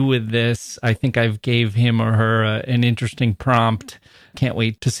going to do with this. I think I've gave him or her an interesting prompt. Can't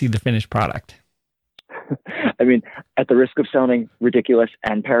wait to see the finished product. I mean, at the risk of sounding ridiculous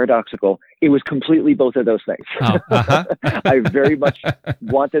and paradoxical, it was completely both of those things. Oh, uh-huh. I very much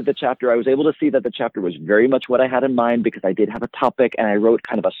wanted the chapter. I was able to see that the chapter was very much what I had in mind because I did have a topic and I wrote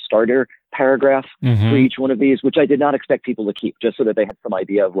kind of a starter paragraph for each one of these, which I did not expect people to keep just so that they had some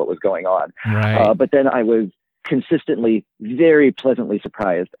idea of what was going on. Right. But then I was consistently very pleasantly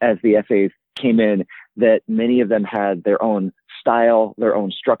surprised as the essays came in that many of them had their own style, their own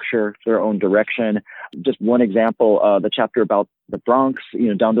structure, their own direction. Just one example, the chapter about the Bronx,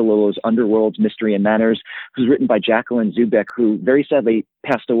 Don DeLillo's Underworld's Mystery and Manners, was written by Jacqueline Zubek, who very sadly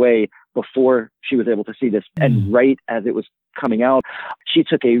passed away before she was able to see this. And right as it was coming out, she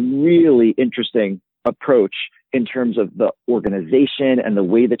took a really interesting approach in terms of the organization and the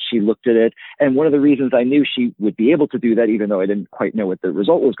way that she looked at it. And one of the reasons I knew she would be able to do that, even though I didn't quite know what the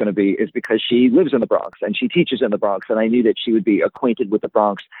result was going to be, is because she lives in the Bronx and she teaches in the Bronx. And I knew that she would be acquainted with the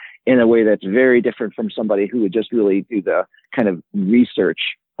Bronx in a way that's very different from somebody who would just really do the kind of research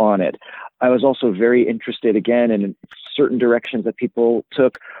on it. I was also very interested, again, in certain directions that people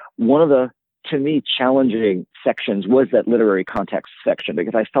took. One of the, to me, challenging sections was that literary context section,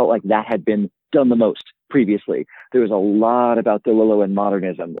 because I felt like that had been done the most previously. There was a lot about DeLillo and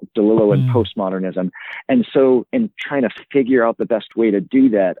modernism, DeLillo and postmodernism. And so in trying to figure out the best way to do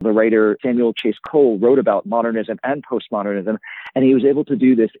that, the writer Samuel Chase Cole wrote about modernism and postmodernism, and he was able to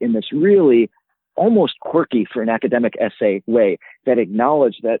do this in this really almost quirky for an academic essay way that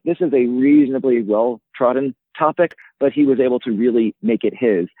acknowledged that this is a reasonably well-trodden topic, but he was able to really make it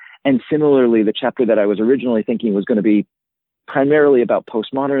his. And similarly, the chapter that I was originally thinking was going to be primarily about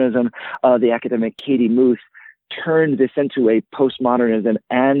postmodernism, the academic Katie Muth turned this into a postmodernism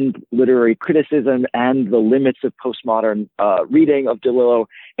and literary criticism and the limits of postmodern reading of DeLillo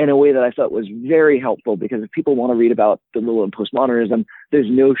in a way that I thought was very helpful, because if people want to read about DeLillo and postmodernism, there's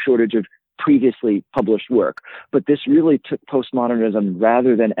no shortage of previously published work. But this really took postmodernism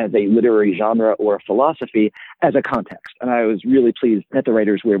rather than as a literary genre or a philosophy as a context. And I was really pleased that the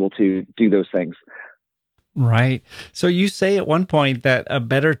writers were able to do those things. Right. So you say at one point that a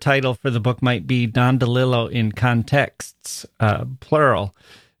better title for the book might be Don DeLillo in Contexts, plural.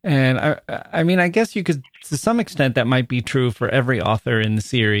 And I mean, I guess you could, to some extent, that might be true for every author in the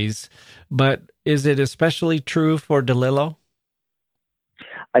series, but is it especially true for DeLillo?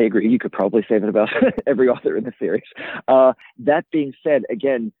 I agree. You could probably say that about every author in the series. That being said,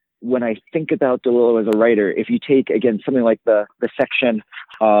 again, when I think about DeLillo as a writer, if you take, again, something like the second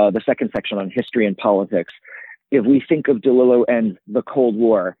section on history and politics, if we think of DeLillo and the Cold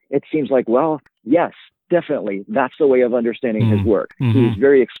War, it seems like, well, yes, definitely, that's the way of understanding his work. He's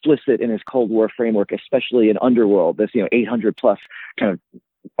very explicit in his Cold War framework, especially in Underworld, this 800 plus kind of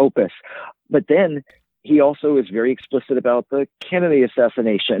opus. But then he also is very explicit about the Kennedy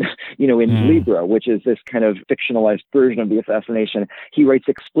assassination, in Libra, which is this kind of fictionalized version of the assassination. He writes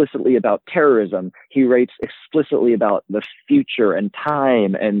explicitly about terrorism. He writes explicitly about the future and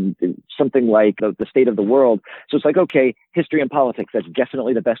time and something like the state of the world. So it's like, okay, history and politics, that's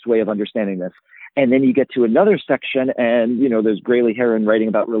definitely the best way of understanding this. And then you get to another section and, there's Graylee Heron writing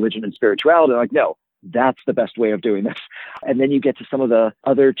about religion and spirituality. I'm like, no, that's the best way of doing this. And then you get to some of the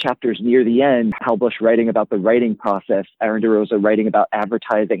other chapters near the end, Hal Bush writing about the writing process, Aaron DeRosa writing about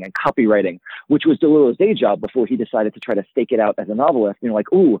advertising and copywriting, which was DeLillo's day job before he decided to try to stake it out as a novelist.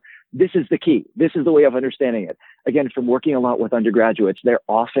 Like, ooh, this is the key. This is the way of understanding it. Again, from working a lot with undergraduates, they're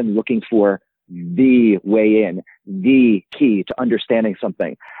often looking for the way in, the key to understanding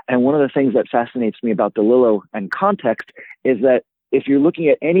something. And one of the things that fascinates me about DeLillo and context is that if you're looking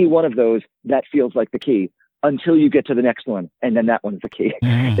at any one of those, that feels like the key until you get to the next one. And then that one's the key.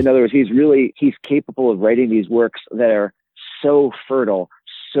 In other words, he's capable of writing these works that are so fertile,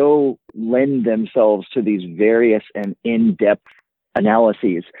 so lend themselves to these various and in-depth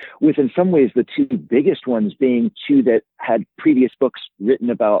analyses, with in some ways the two biggest ones being two that had previous books written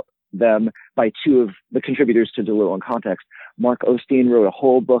about them by two of the contributors to DeLillo in Context. Mark Osteen wrote a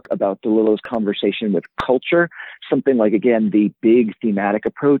whole book about DeLillo's conversation with culture, something like, again, the big thematic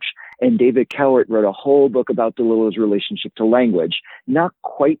approach. And David Cowart wrote a whole book about DeLillo's relationship to language. Not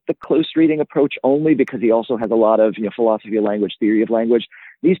quite the close reading approach, only because he also has a lot of philosophy of language, theory of language.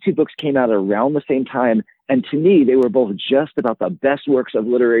 These two books came out around the same time. And to me, they were both just about the best works of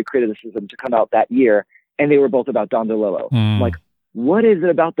literary criticism to come out that year. And they were both about Don DeLillo. Like, what is it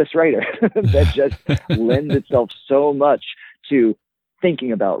about this writer that just lends itself so much to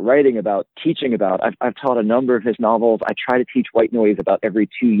thinking about, writing about, teaching about? I've taught a number of his novels. I try to teach White Noise about every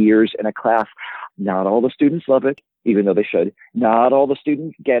 2 years in a class. Not all the students love it, even though they should. Not all the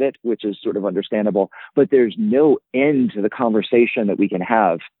students get it, which is sort of understandable. But there's no end to the conversation that we can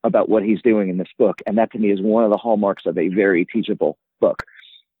have about what he's doing in this book. And that, to me, is one of the hallmarks of a very teachable book.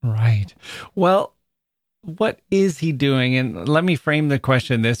 Right. Well, what is he doing? And let me frame the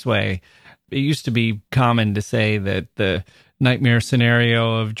question this way. It used to be common to say that the nightmare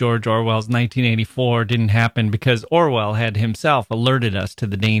scenario of George Orwell's 1984 didn't happen because Orwell had himself alerted us to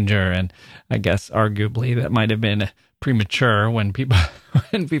the danger. And I guess arguably that might have been premature when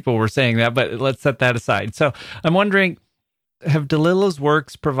people were saying that, but let's set that aside. So I'm wondering, have DeLillo's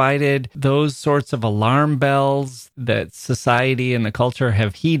works provided those sorts of alarm bells that society and the culture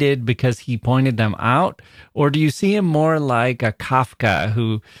have heeded because he pointed them out? Or do you see him more like a Kafka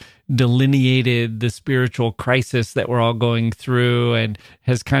who delineated the spiritual crisis that we're all going through and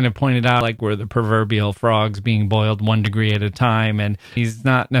has kind of pointed out, like, we're the proverbial frogs being boiled 1 degree at a time? And he's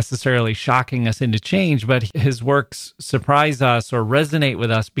not necessarily shocking us into change, but his works surprise us or resonate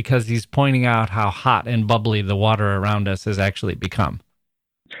with us because he's pointing out how hot and bubbly the water around us has actually become.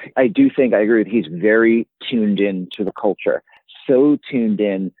 I do think I agree that he's very tuned in to the culture. So tuned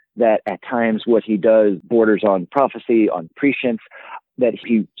in that at times what he does borders on prophecy, on prescience, that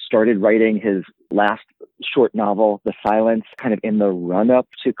he started writing his last short novel, The Silence, kind of in the run-up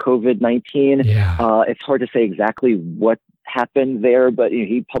to COVID-19. Yeah. It's hard to say exactly what happened there, but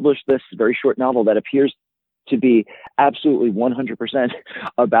he published this very short novel that appears to be absolutely 100%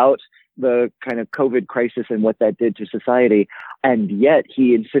 about the kind of COVID crisis and what that did to society. And yet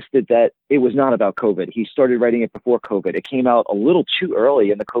he insisted that it was not about COVID. He started writing it before COVID. It came out a little too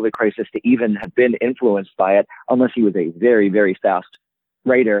early in the COVID crisis to even have been influenced by it, unless he was a very, very fast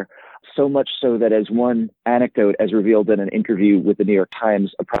writer. So much so that, as one anecdote, as revealed in an interview with the New York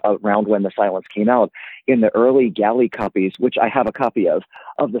Times around when The Silence came out, in the early galley copies, which I have a copy of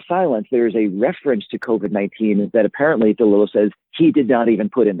The Silence, there is a reference to COVID-19 that apparently DeLillo says he did not even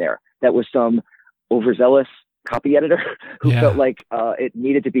put in there. That was some overzealous copy editor who felt like it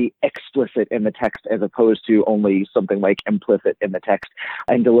needed to be explicit in the text as opposed to only something like implicit in the text.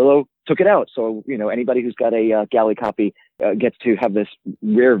 And DeLillo took it out. So, anybody who's got a galley copy gets to have this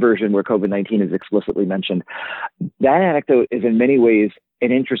rare version where COVID-19 is explicitly mentioned. That anecdote is in many ways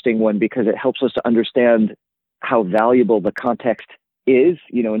an interesting one because it helps us to understand how valuable the context is.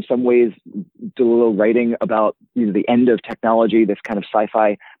 In some ways, DeLillo writing about the end of technology, this kind of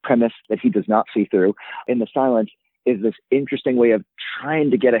sci-fi premise that he does not see through in The Silence, is this interesting way of trying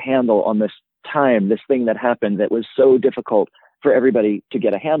to get a handle on this time, this thing that happened that was so difficult for everybody to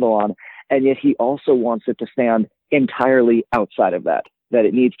get a handle on. And yet he also wants it to stand entirely outside of that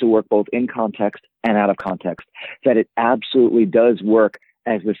it needs to work both in context and out of context, that it absolutely does work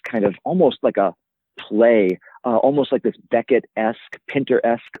as this kind of almost like a play, almost like this Beckett-esque,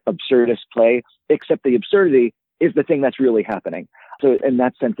 Pinter-esque absurdist play, except the absurdity is the thing that's really happening. So in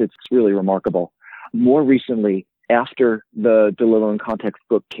that sense, it's really remarkable. More recently, after the DeLillo in Context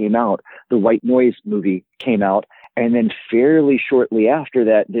book came out, the White Noise movie came out. And then fairly shortly after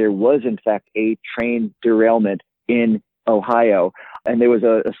that, there was, in fact, a train derailment in Ohio. And there was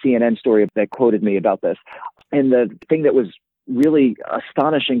a CNN story that quoted me about this. And the thing that was really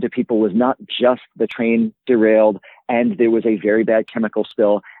astonishing to people was not just the train derailed and there was a very bad chemical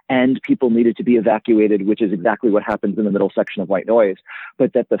spill and people needed to be evacuated, which is exactly what happens in the middle section of White Noise,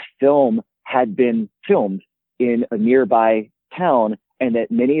 but that the film had been filmed in a nearby town and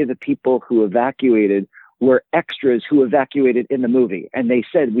that many of the people who evacuated were extras who evacuated in the movie. And they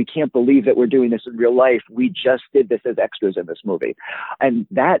said, we can't believe that we're doing this in real life. We just did this as extras in this movie. And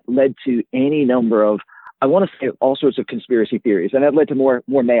that led to any number of, I want to say, all sorts of conspiracy theories. And that led to more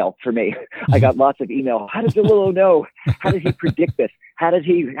mail for me. I got lots of email. How did DeLillo know? How did he predict this? How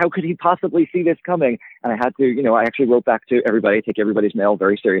could he possibly see this coming? And I had to, I actually wrote back to everybody, take everybody's mail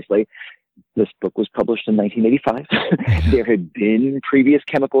very seriously. This book was published in 1985. There had been previous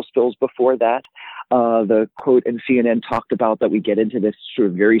chemical spills before that. The quote in CNN talked about that we get into this sort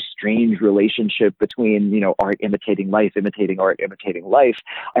of very strange relationship between, art imitating life, imitating art, imitating life.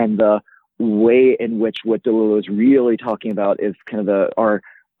 And the way in which what DeLillo is really talking about is kind of our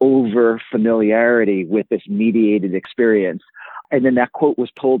over familiarity with this mediated experience. And then that quote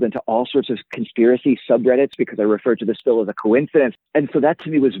was pulled into all sorts of conspiracy subreddits because I referred to this still as a coincidence. And so that to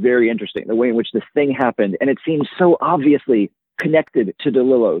me was very interesting, the way in which this thing happened. And it seems so obviously connected to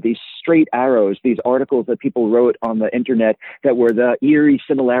DeLillo, these straight arrows, these articles that people wrote on the internet that were the eerie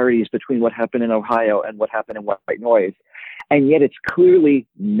similarities between what happened in Ohio and what happened in White Noise. And yet it's clearly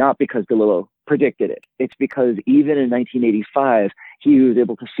not because DeLillo predicted it. It's because even in 1985, he was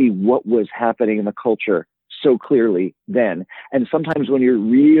able to see what was happening in the culture so clearly then. And sometimes when you're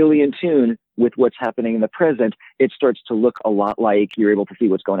really in tune with what's happening in the present, it starts to look a lot like you're able to see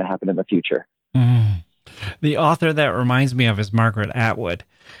what's going to happen in the future. Mm. The author that reminds me of is Margaret Atwood,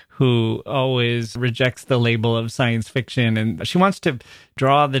 who always rejects the label of science fiction. And she wants to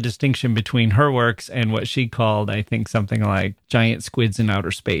draw the distinction between her works and what she called, I think, something like Giant Squids in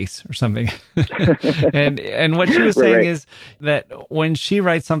Outer Space or something. and what she was saying is that when she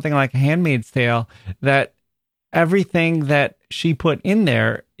writes something like A Handmaid's Tale, that everything that she put in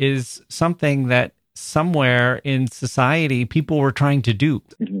there is something that somewhere in society people were trying to do.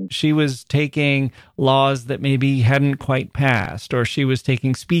 Mm-hmm. She was taking laws that maybe hadn't quite passed, or she was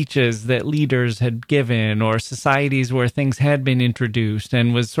taking speeches that leaders had given, or societies where things had been introduced,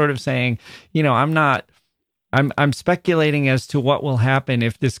 and was sort of saying, I'm speculating as to what will happen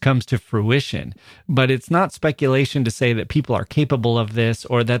if this comes to fruition, but it's not speculation to say that people are capable of this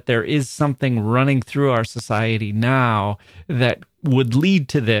or that there is something running through our society now that would lead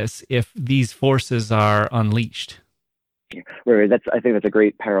to this if these forces are unleashed. Right. I think that's a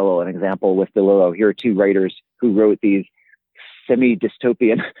great parallel and example with DeLillo. Here are two writers who wrote these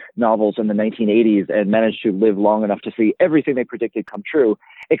semi-dystopian novels in the 1980s and managed to live long enough to see everything they predicted come true,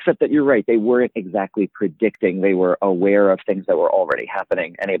 except that you're right, they weren't exactly predicting. They were aware of things that were already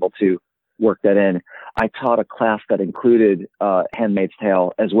happening and able to work that in. I taught a class that included Handmaid's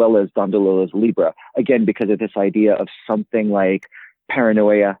Tale as well as Don DeLillo's Libra, again, because of this idea of something like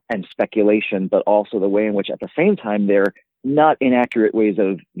paranoia and speculation, but also the way in which at the same time they're not inaccurate ways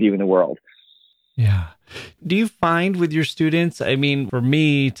of viewing the world. Yeah. Do you find with your students, I mean, for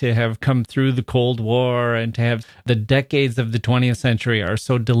me to have come through the Cold War and to have the decades of the 20th century are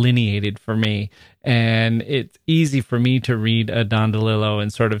so delineated for me, and it's easy for me to read a Don DeLillo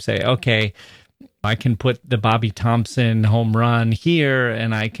and sort of say, okay, I can put the Bobby Thompson home run here,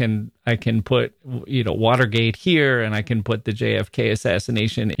 and I can put, Watergate here, and I can put the JFK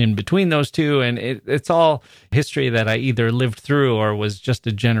assassination in between those two. And it's all history that I either lived through or was just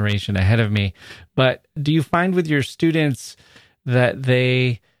a generation ahead of me. But do you find with your students that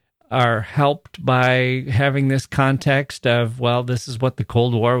they are helped by having this context of, well, this is what the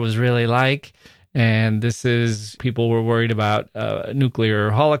Cold War was really like? And this is, people were worried about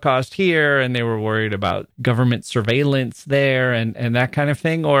nuclear holocaust here, and they were worried about government surveillance there and that kind of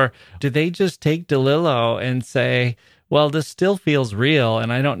thing? Or do they just take DeLillo and say, well, this still feels real,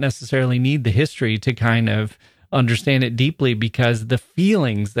 and I don't necessarily need the history to kind of understand it deeply, because the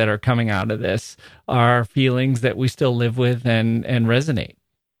feelings that are coming out of this are feelings that we still live with and resonate?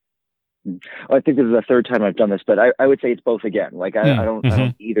 Well, I think this is the third time I've done this, but I would say it's both again. Like I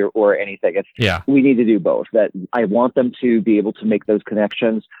don't either or anything. We need to do both. That I want them to be able to make those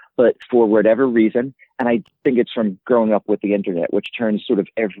connections, but for whatever reason, and I think it's from growing up with the internet, which turns sort of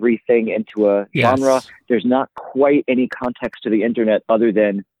everything into a genre. There's not quite any context to the internet other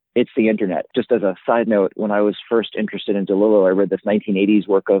than it's the internet. Just as a side note, when I was first interested in DeLillo, I read this 1980s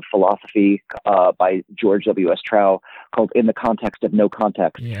work of philosophy by George W.S. Trow called In the Context of No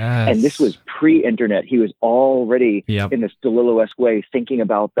Context. Yes. And this was pre-internet. He was already in this DeLillo-esque way thinking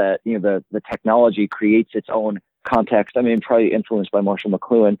about that, the technology creates its own context. I mean, probably influenced by Marshall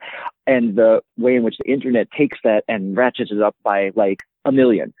McLuhan, and the way in which the internet takes that and ratchets it up by like a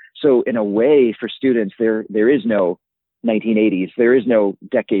million. So in a way, for students, there is no 1980s. There is no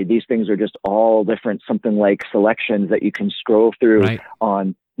decade. These things are just all different, something like selections that you can scroll through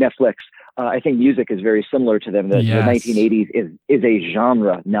on Netflix. I think music is very similar to them. The 1980s is a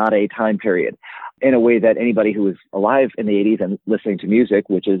genre, not a time period, in a way that anybody who was alive in the 80s and listening to music,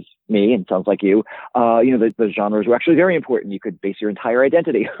 which is me and sounds like you, the genres were actually very important. You could base your entire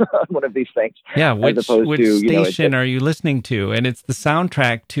identity on one of these things. Yeah, which station are you listening to? And it's the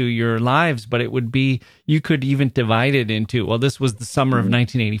soundtrack to your lives, but it would be, you could even divide it into, well, this was the summer of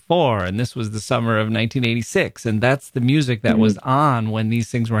 1984, and this was the summer of 1986, and that's the music that was on when these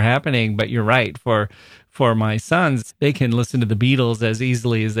things were happening. But you're right, for my sons, they can listen to the Beatles as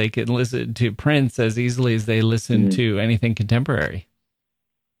easily as they can listen to Prince, as easily as they listen to anything contemporary.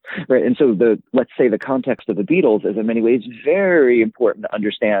 Right. And so let's say the context of the Beatles is in many ways very important to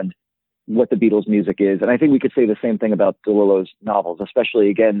understand what the Beatles music is. And I think we could say the same thing about DeLillo's novels, especially,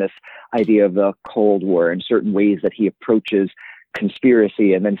 again, this idea of the Cold War and certain ways that he approaches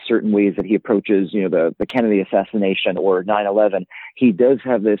conspiracy, and then certain ways that he approaches, the Kennedy assassination or 9/11. He does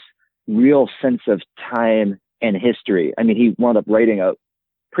have this real sense of time and history. I mean, he wound up writing a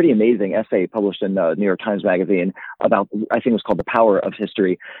pretty amazing essay published in the New York Times Magazine about, I think it was called The Power of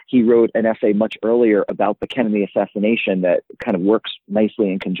History. He wrote an essay much earlier about the Kennedy assassination that kind of works nicely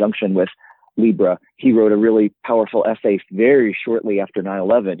in conjunction with Libra. He wrote a really powerful essay very shortly after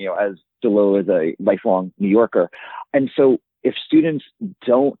 9/11, as DeLillo is a lifelong New Yorker. And so if students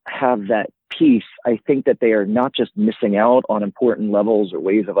don't have that piece, I think that they are not just missing out on important levels or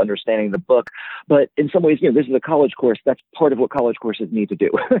ways of understanding the book, but in some ways, this is a college course. That's part of what college courses need to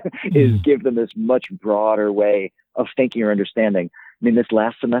do, is give them this much broader way of thinking or understanding. I mean, this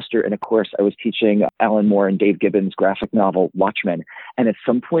last semester in a course, I was teaching Alan Moore and Dave Gibbons' graphic novel, Watchmen. And at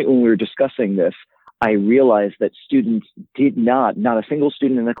some point when we were discussing this, I realized that students not a single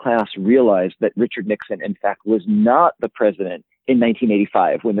student in the class realized that Richard Nixon, in fact, was not the president in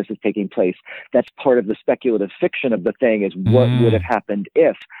 1985 when this is taking place. That's part of the speculative fiction of the thing, is what would have happened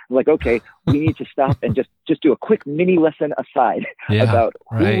if. I'm like, okay, we need to stop and just do a quick mini lesson aside about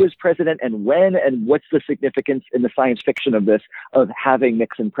who was president and when, and what's the significance in the science fiction of this, of having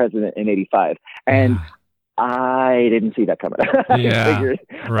Nixon president in 85. And I didn't see that coming.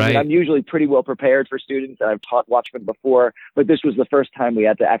 Right. I mean, I'm usually pretty well prepared for students, and I've taught Watchmen before, but this was the first time we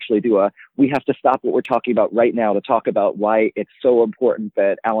had to actually we have to stop what we're talking about right now to talk about why it's so important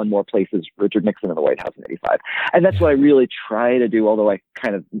that Alan Moore places Richard Nixon in the White House in 85. And that's what I really try to do, although I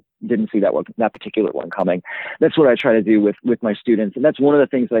kind of didn't see that particular one coming. That's what I try to do with my students. And that's one of the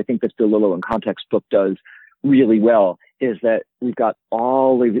things that I think this DeLillo in Context book does really well, is that we've got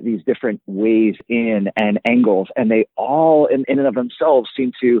all of these different ways in and angles, and they all in and of themselves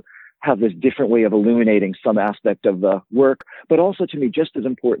seem to have this different way of illuminating some aspect of the work, but also, to me, just as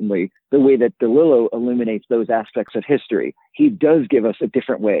importantly, the way that DeLillo illuminates those aspects of history. He does give us a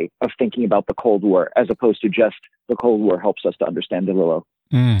different way of thinking about the Cold War, as opposed to just the Cold War helps us to understand DeLillo.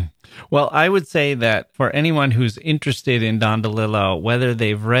 Well, I would say that for anyone who's interested in Don DeLillo, whether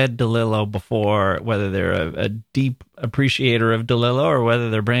they've read DeLillo before, whether they're a deep appreciator of DeLillo, or whether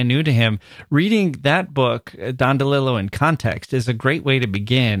they're brand new to him, reading that book, Don DeLillo in Context, is a great way to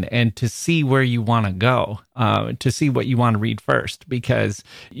begin and to see where you want to go, to see what you want to read first, because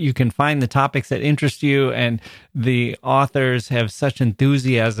you can find the topics that interest you, and the authors have such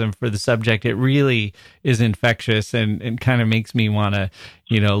enthusiasm for the subject. It really is infectious, and kind of makes me want to,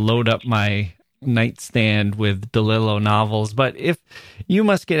 load up my nightstand with DeLillo novels. But if you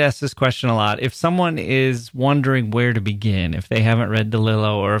must get asked this question a lot, if someone is wondering where to begin, if they haven't read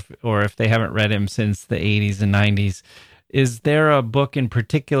DeLillo, or if they haven't read him since the 80s and 90s, is there a book in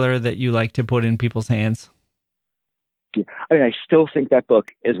particular that you like to put in people's hands? I mean, I still think that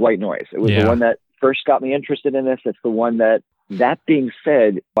book is White Noise. It was the one that first got me interested in this. It's the one that being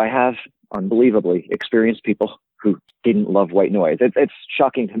said, I have unbelievably experienced people who didn't love White Noise. It's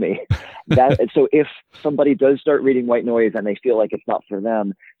shocking to me. So if somebody does start reading White Noise and they feel like it's not for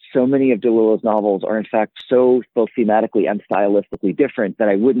them, so many of DeLillo's novels are in fact so both thematically and stylistically different that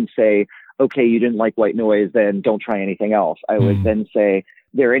I wouldn't say, okay, you didn't like White Noise, then don't try anything else. I would then say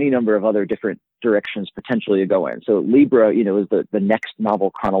there are any number of other different directions potentially to go in. So Libra, is the next novel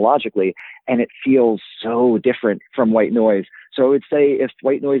chronologically, and it feels so different from White Noise. So I would say if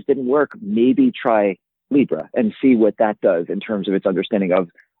White Noise didn't work, maybe try Libra and see what that does in terms of its understanding of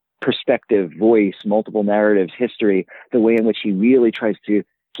perspective, voice, multiple narratives, history, the way in which he really tries to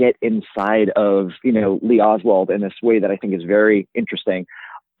get inside of, Lee Oswald in this way that I think is very interesting.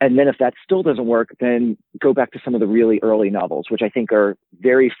 And then if that still doesn't work, then go back to some of the really early novels, which I think are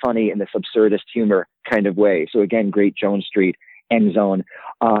very funny in this absurdist humor kind of way. So again, Great Jones Street, End Zone.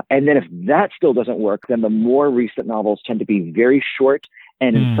 And then if that still doesn't work, then the more recent novels tend to be very short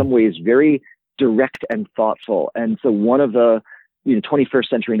and in some ways very direct and thoughtful. And so one of the 21st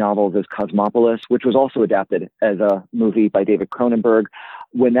century novels is Cosmopolis, which was also adapted as a movie by David Cronenberg.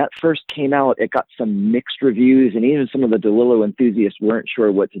 When that first came out, it got some mixed reviews, and even some of the DeLillo enthusiasts weren't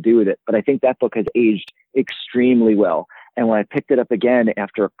sure what to do with it. But I think that book has aged extremely well. And when I picked it up again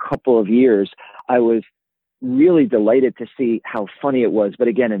after a couple of years, I was really delighted to see how funny it was, but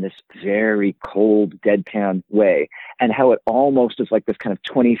again, in this very cold, deadpan way, and how it almost is like this kind of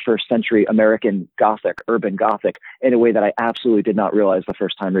 21st century American Gothic, urban Gothic, in a way that I absolutely did not realize the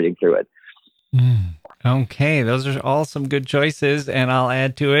first time reading through it. Okay, those are all some good choices, and I'll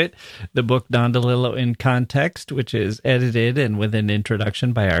add to it the book Don DeLillo in Context, which is edited and with an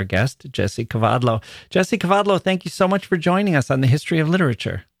introduction by our guest, Jesse Kavadlo. Jesse Kavadlo, thank you so much for joining us on the History of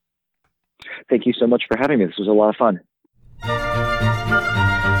Literature. Thank you so much for having me. This was a lot of fun.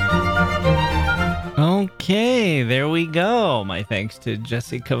 Okay, there we go. My thanks to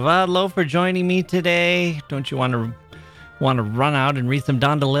Jesse Kavadlo for joining me today. Don't you want to run out and read some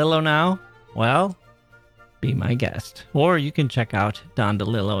Don DeLillo now? Well, be my guest. Or you can check out Don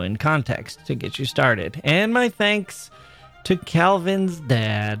DeLillo in Context to get you started. And my thanks to Calvin's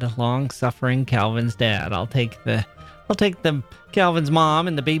dad, long-suffering Calvin's dad. I'll take the Calvin's mom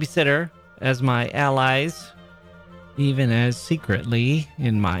and the babysitter as my allies, even as secretly,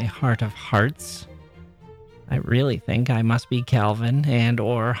 in my heart of hearts, I really think I must be Calvin and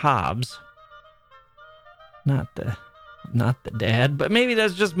or Hobbes. Not the dad, but maybe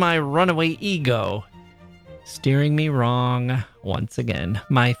that's just my runaway ego steering me wrong once again.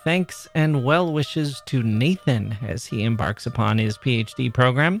 My thanks and well wishes to Nathan as he embarks upon his PhD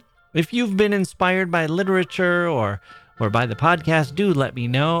program. If you've been inspired by literature or by the podcast, do let me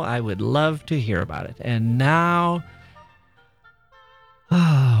know. I would love to hear about it. And now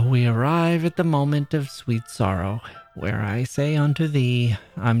we arrive at the moment of sweet sorrow, where I say unto thee,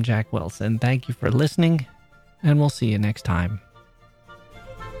 I'm Jack Wilson. Thank you for listening, and we'll see you next time.